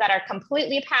people that are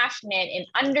completely passionate and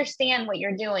understand what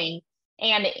you're doing.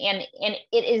 And it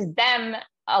is them,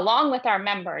 along with our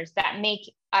members, that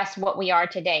make us what we are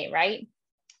today, right?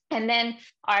 And then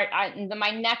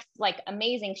my next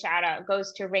amazing shout out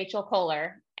goes to Rachel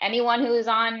Kohler. Anyone who is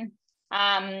on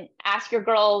Ask Your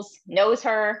Girls knows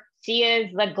her. She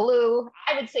is the glue.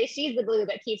 I would say she's the glue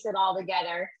that keeps it all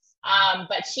together.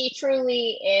 But she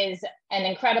truly is an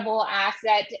incredible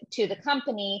asset to the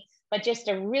company, but just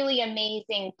a really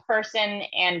amazing person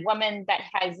and woman that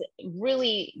has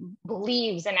really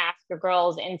believes in Ask Your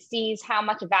Girls and sees how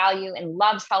much value and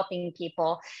loves helping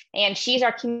people. And she's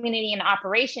our community and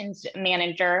operations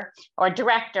manager or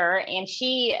director, and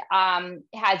she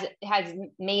has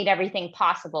made everything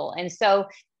possible. And so,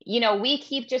 we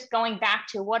keep just going back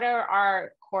to what are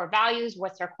our core values,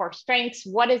 what's our core strengths,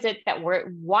 what is it that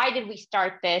why did we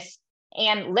start this,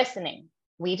 and listening.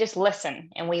 We just listen,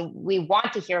 and we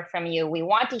want to hear from you. We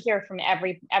want to hear from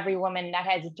every woman that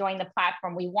has joined the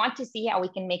platform. We want to see how we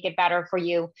can make it better for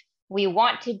you. We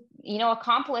want to,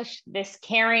 accomplish this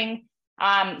caring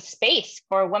space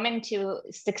for women to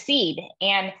succeed,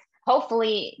 and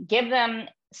hopefully give them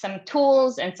some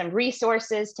tools and some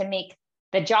resources to make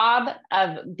the job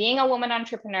of being a woman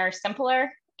entrepreneur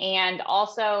simpler, and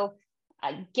also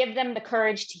give them the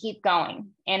courage to keep going.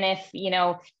 And if,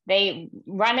 they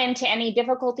run into any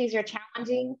difficulties or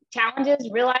challenges,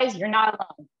 realize you're not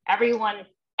alone.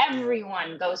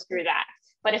 Everyone goes through that.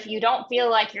 But if you don't feel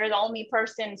like you're the only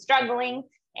person struggling,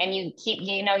 and you keep,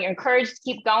 you're encouraged to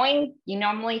keep going, you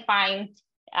normally find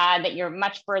that you're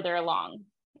much further along.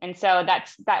 And so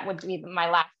that would be my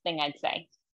last thing I'd say.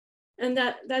 And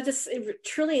that just, it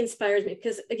truly inspires me,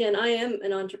 because again, I am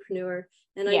an entrepreneur,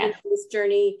 and I've been on this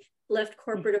journey, left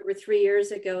corporate over 3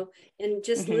 years ago, and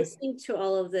just listening to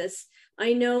all of this,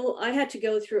 I know I had to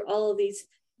go through all of these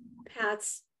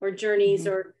paths or journeys,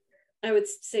 or I would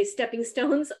say stepping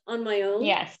stones on my own,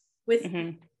 with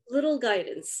little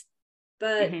guidance.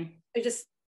 But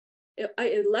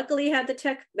I luckily had the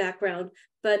tech background,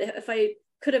 but if I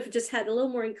could have just had a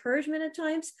little more encouragement at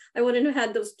times, I wouldn't have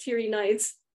had those teary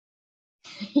nights.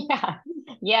 Yeah.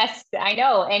 Yes, I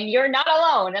know. And you're not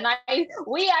alone. And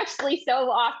we actually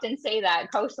so often say that.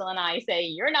 Kaushal and I say,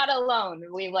 you're not alone.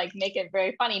 We make it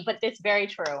very funny, but it's very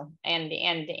true. And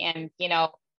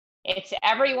it's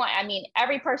everyone. I mean,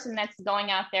 every person that's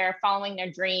going out there following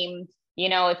their dream,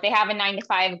 if they have a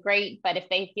 9-to-5, great. But if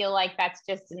they feel like that's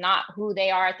just not who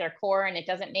they are at their core, and it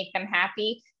doesn't make them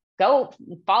happy, go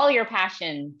follow your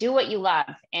passion, do what you love.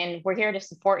 And we're here to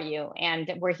support you.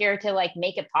 And we're here to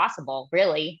make it possible,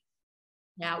 really.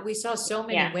 Yeah, we saw so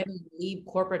many women leave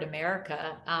corporate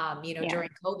America, during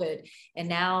COVID, and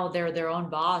now they're their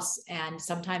own boss. And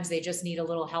sometimes they just need a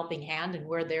little helping hand, and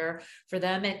we're there for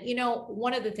them. And,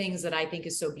 one of the things that I think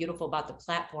is so beautiful about the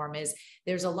platform is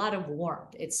there's a lot of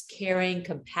warmth. It's caring,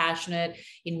 compassionate,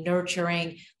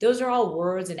 nurturing. Those are all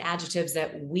words and adjectives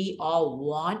that we all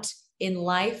want in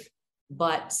life.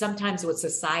 But sometimes what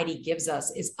society gives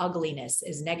us is ugliness,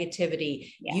 is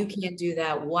negativity. Yeah. You can't do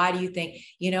that. Why do you think,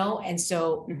 And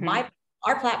so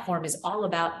our platform is all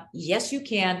about, yes, you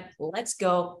can. Let's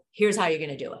go. Here's how you're going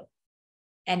to do it.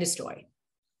 End of story.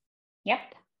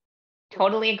 Yep.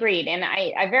 Totally agreed. And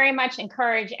I very much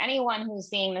encourage anyone who's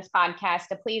seeing this podcast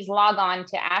to please log on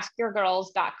to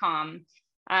askyourgirls.com.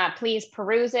 Please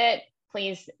peruse it.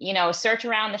 Please, search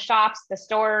around the shops, the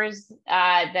stores,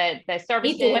 the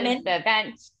services, the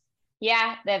events.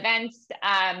 Yeah, the events.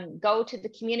 Go to the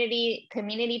community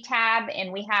tab,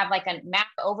 and we have a map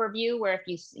overview where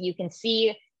if you can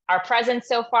see our presence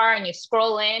so far, and you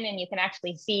scroll in, and you can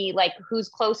actually see who's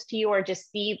close to you, or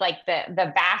just see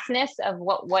the vastness of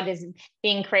what is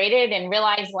being created, and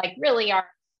realize really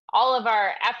all of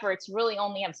our efforts really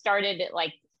only have started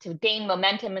to gain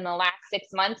momentum in the last 6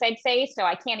 months, I'd say. So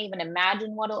I can't even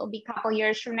imagine what it will be a couple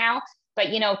years from now. But,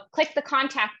 click the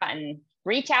contact button,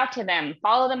 reach out to them,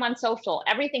 follow them on social.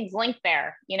 Everything's linked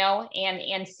there,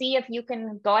 and see if you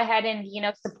can go ahead and,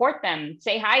 support them,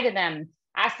 say hi to them,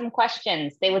 ask them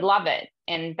questions. They would love it.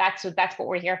 And that's what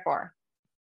we're here for.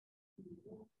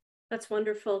 That's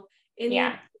wonderful. Any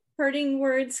parting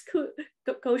words,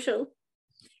 Kaushal?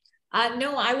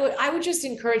 No, I would just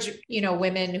encourage,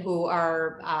 women who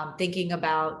are thinking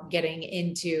about getting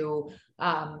into,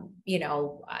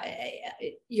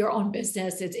 your own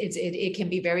business. It can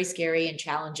be very scary and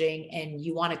challenging, and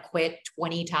you want to quit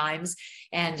 20 times.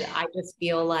 And I just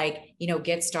feel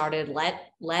get started, let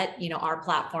our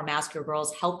platform, Ask Your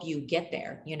Girls, help you get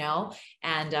there,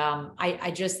 and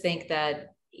I just think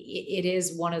that it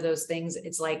is one of those things.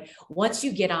 It's once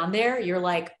you get on there, you're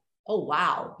oh,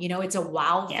 wow. It's a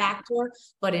wow factor,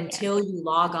 but until you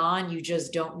log on, you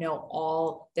just don't know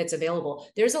all that's available.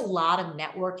 There's a lot of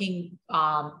networking,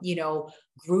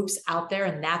 groups out there,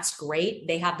 and that's great.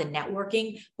 They have the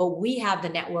networking, but we have the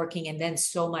networking and then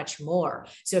so much more.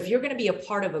 So if you're going to be a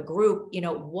part of a group,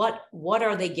 what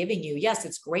are they giving you? Yes,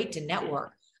 it's great to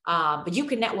network. But you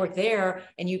can network there,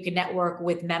 and you can network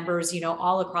with members,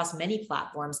 all across many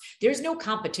platforms. There's no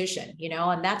competition,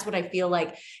 and that's what I feel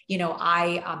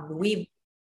we've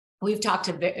we've talked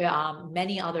to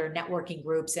many other networking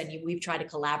groups, and we've tried to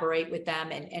collaborate with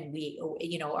them, and we,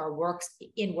 are works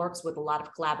with a lot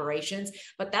of collaborations.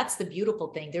 But that's the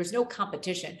beautiful thing. There's no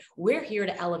competition. We're here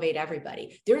to elevate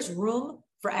everybody. There's room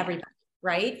for everybody,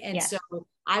 right? And so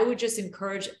I would just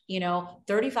encourage,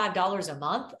 $35 a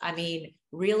month. I mean,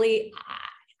 really,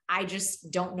 I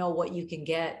just don't know what you can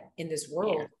get in this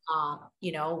world,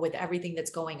 with everything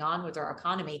that's going on with our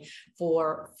economy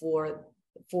for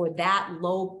that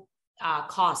low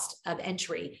cost of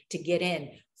entry to get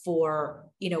in for,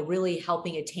 really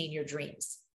helping attain your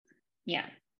dreams. Yeah.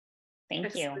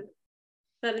 Thank you.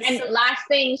 And last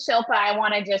thing, Shilpa, I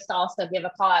want to just also give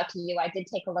a call out to you. I did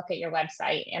take a look at your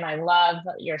website, and I love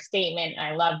your statement.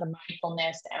 I love the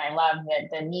mindfulness, and I love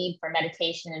the need for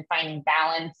meditation and finding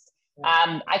balance.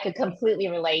 I could completely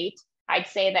relate. I'd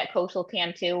say that Kaushal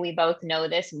can too. We both know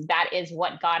this. That is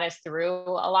what got us through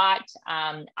a lot.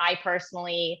 I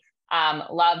personally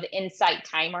love Insight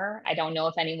Timer. I don't know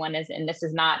if anyone is, and this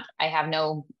is not, I have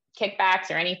no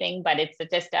kickbacks or anything, but it's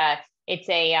just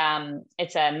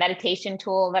it's a meditation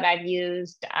tool that I've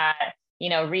used,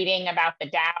 reading about the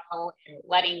Tao and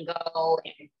letting go.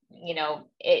 And,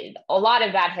 a lot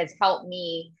of that has helped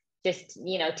me just,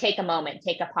 take a moment,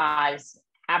 take a pause,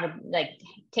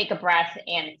 take a breath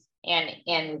and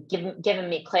giving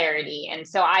me clarity. And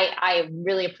so I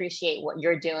really appreciate what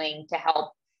you're doing to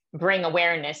help bring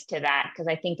awareness to that, because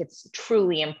I think it's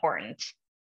truly important.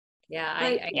 Yeah,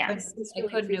 I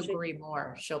couldn't agree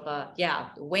more, Shilpa. Yeah,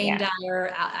 Wayne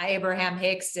Dyer, Abraham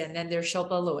Hicks, and then there's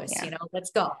Shilpa Lewis.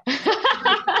 Let's go.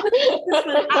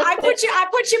 I put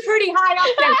you pretty high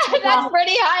up there. That's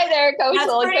pretty high there,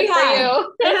 Kaushal. Good for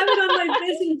you. I have it on my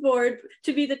vision board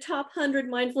to be the top 100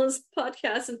 mindfulness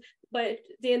podcasts by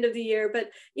the end of the year.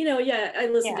 But I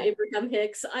listen to Abraham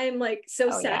Hicks. I am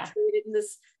saturated in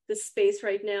this space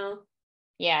right now.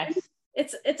 Yes.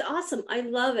 It's awesome. I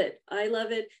love it.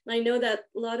 And I know that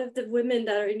a lot of the women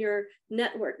that are in your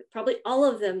network, probably all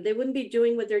of them, they wouldn't be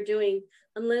doing what they're doing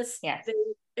unless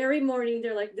every morning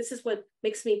they're like, this is what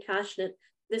makes me passionate.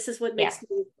 This is what makes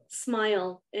me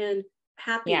smile and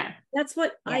happy. Yeah. That's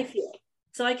what I feel.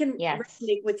 So I can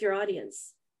resonate with your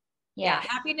audience. Yeah.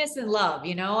 Happiness and love,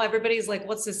 everybody's like,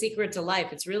 what's the secret to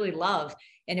life? It's really love.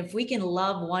 And if we can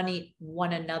love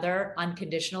one another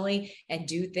unconditionally and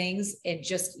do things and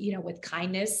just, with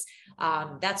kindness,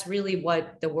 that's really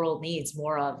what the world needs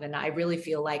more of. And I really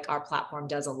feel like our platform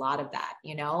does a lot of that.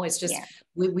 It's just,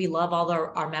 we love all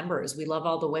our members. We love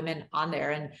all the women on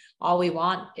there. And all we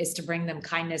want is to bring them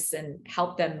kindness and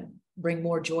help them bring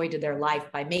more joy to their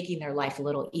life by making their life a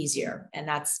little easier. And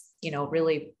that's,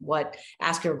 really what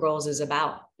Ask Your Girls is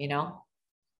about,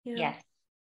 Yeah.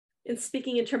 And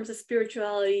speaking in terms of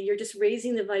spirituality, you're just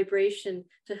raising the vibration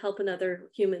to help another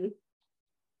human.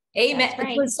 Amen.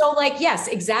 Right. So yes,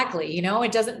 exactly.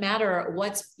 It doesn't matter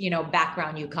what's,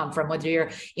 background you come from, whether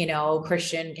you're,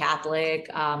 Christian, Catholic,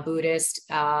 Buddhist,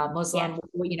 Muslim,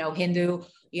 Hindu,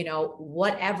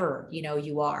 whatever,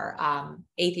 you are,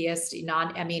 atheist,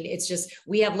 it's just,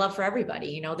 we have love for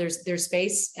everybody, there's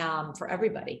space, for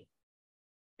everybody.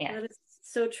 Yeah. That is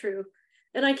so true.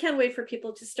 And I can't wait for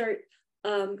people to start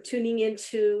tuning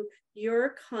into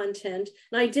your content.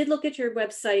 And I did look at your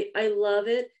website. I love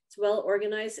it. It's well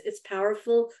organized. It's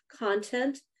powerful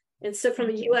content. And so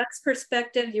from a UX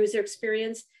perspective, user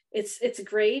experience, it's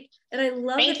great. And I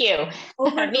love it. Thank you.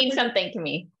 That means something to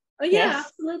me. Oh yeah,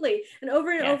 absolutely. And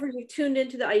over, you tuned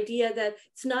into the idea that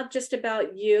it's not just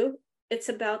about you. It's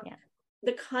about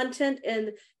the content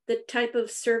and the type of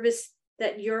service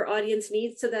that your audience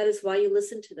needs. So that is why you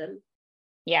listen to them.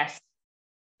 Yes.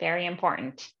 Very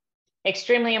important.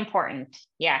 Extremely important.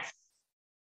 Yes.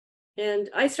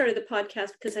 And I started the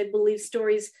podcast because I believe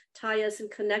stories tie us and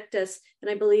connect us.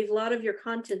 And I believe a lot of your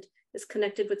content is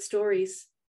connected with stories.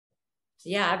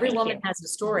 Yeah, every woman has a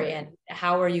story. And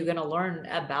how are you going to learn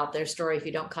about their story if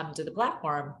you don't come to the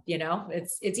platform?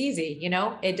 It's easy,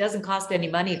 it doesn't cost any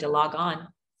money to log on.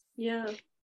 Yeah.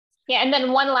 Yeah. And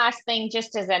then one last thing,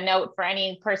 just as a note for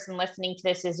any person listening to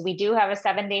this, is we do have a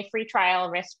 7-day free trial,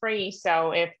 risk-free.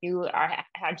 So if you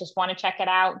just want to check it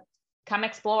out, come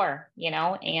explore,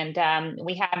 and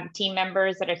we have team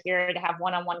members that are here to have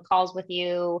one-on-one calls with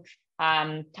you,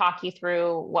 talk you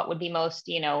through what would be most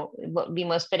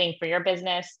fitting for your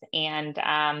business. And,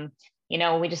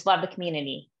 we just love the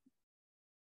community.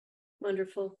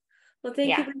 Wonderful. Well,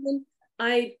 thank you, women.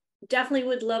 I definitely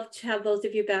would love to have both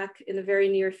of you back in the very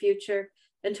near future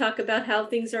and talk about how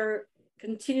things are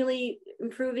continually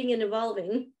improving and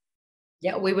evolving.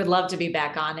 Yeah, we would love to be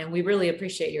back on, and we really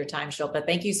appreciate your time, Shilpa.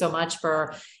 Thank you so much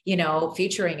for,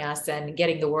 featuring us and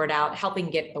getting the word out,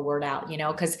 helping get the word out,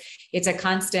 because it's a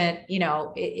constant,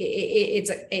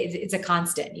 it's a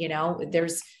constant,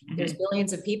 there's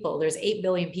billions of people, there's 8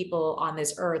 billion people on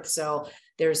this earth. So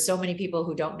there's so many people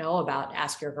who don't know about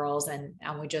Ask Your Girls. And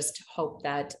we just hope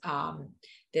that,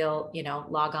 they'll,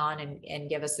 log on and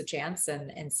give us a chance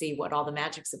and see what all the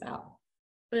magic's about.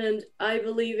 And I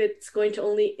believe it's going to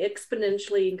only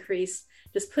exponentially increase,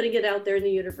 just putting it out there in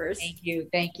the universe. Thank you.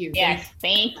 Thank you. Yes.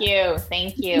 Thank you.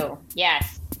 Thank you.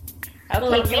 Yes. Okay. Well,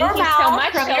 thank you so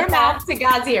much. From your mouth to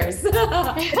God's ears. It's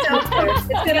out there. It's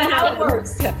going to how it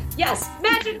works. Yes.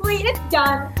 Magically, it's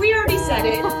done. We already said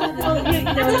it.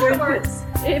 It works.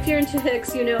 If you're into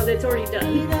Hicks, you know that it's already done.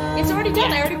 It's already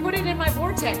done. I already put it in my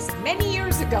vortex many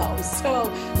years ago. So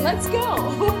let's go.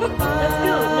 Let's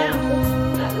go now.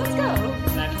 Let's go.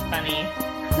 That's funny.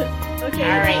 Okay.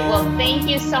 All right. Well, thank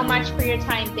you so much for your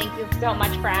time. Thank you so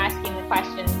much for asking the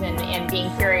questions and being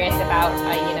curious about,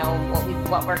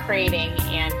 what we're creating.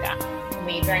 And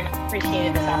we very much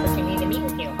appreciated this opportunity to meet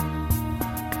with you.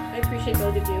 I appreciate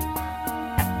both of you.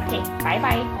 Okay.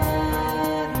 Bye-bye. Bye.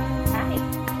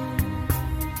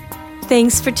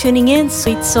 Thanks for tuning in,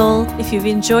 sweet soul. If you've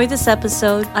enjoyed this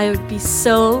episode, I would be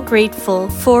so grateful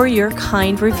for your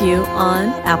kind review on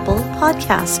Apple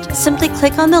Podcast. Simply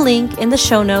click on the link in the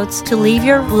show notes to leave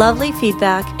your lovely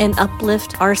feedback and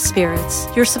uplift our spirits.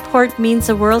 Your support means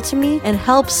the world to me and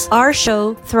helps our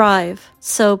show thrive.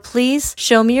 So please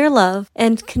show me your love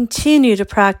and continue to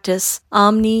practice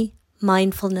Omni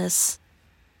Mindfulness.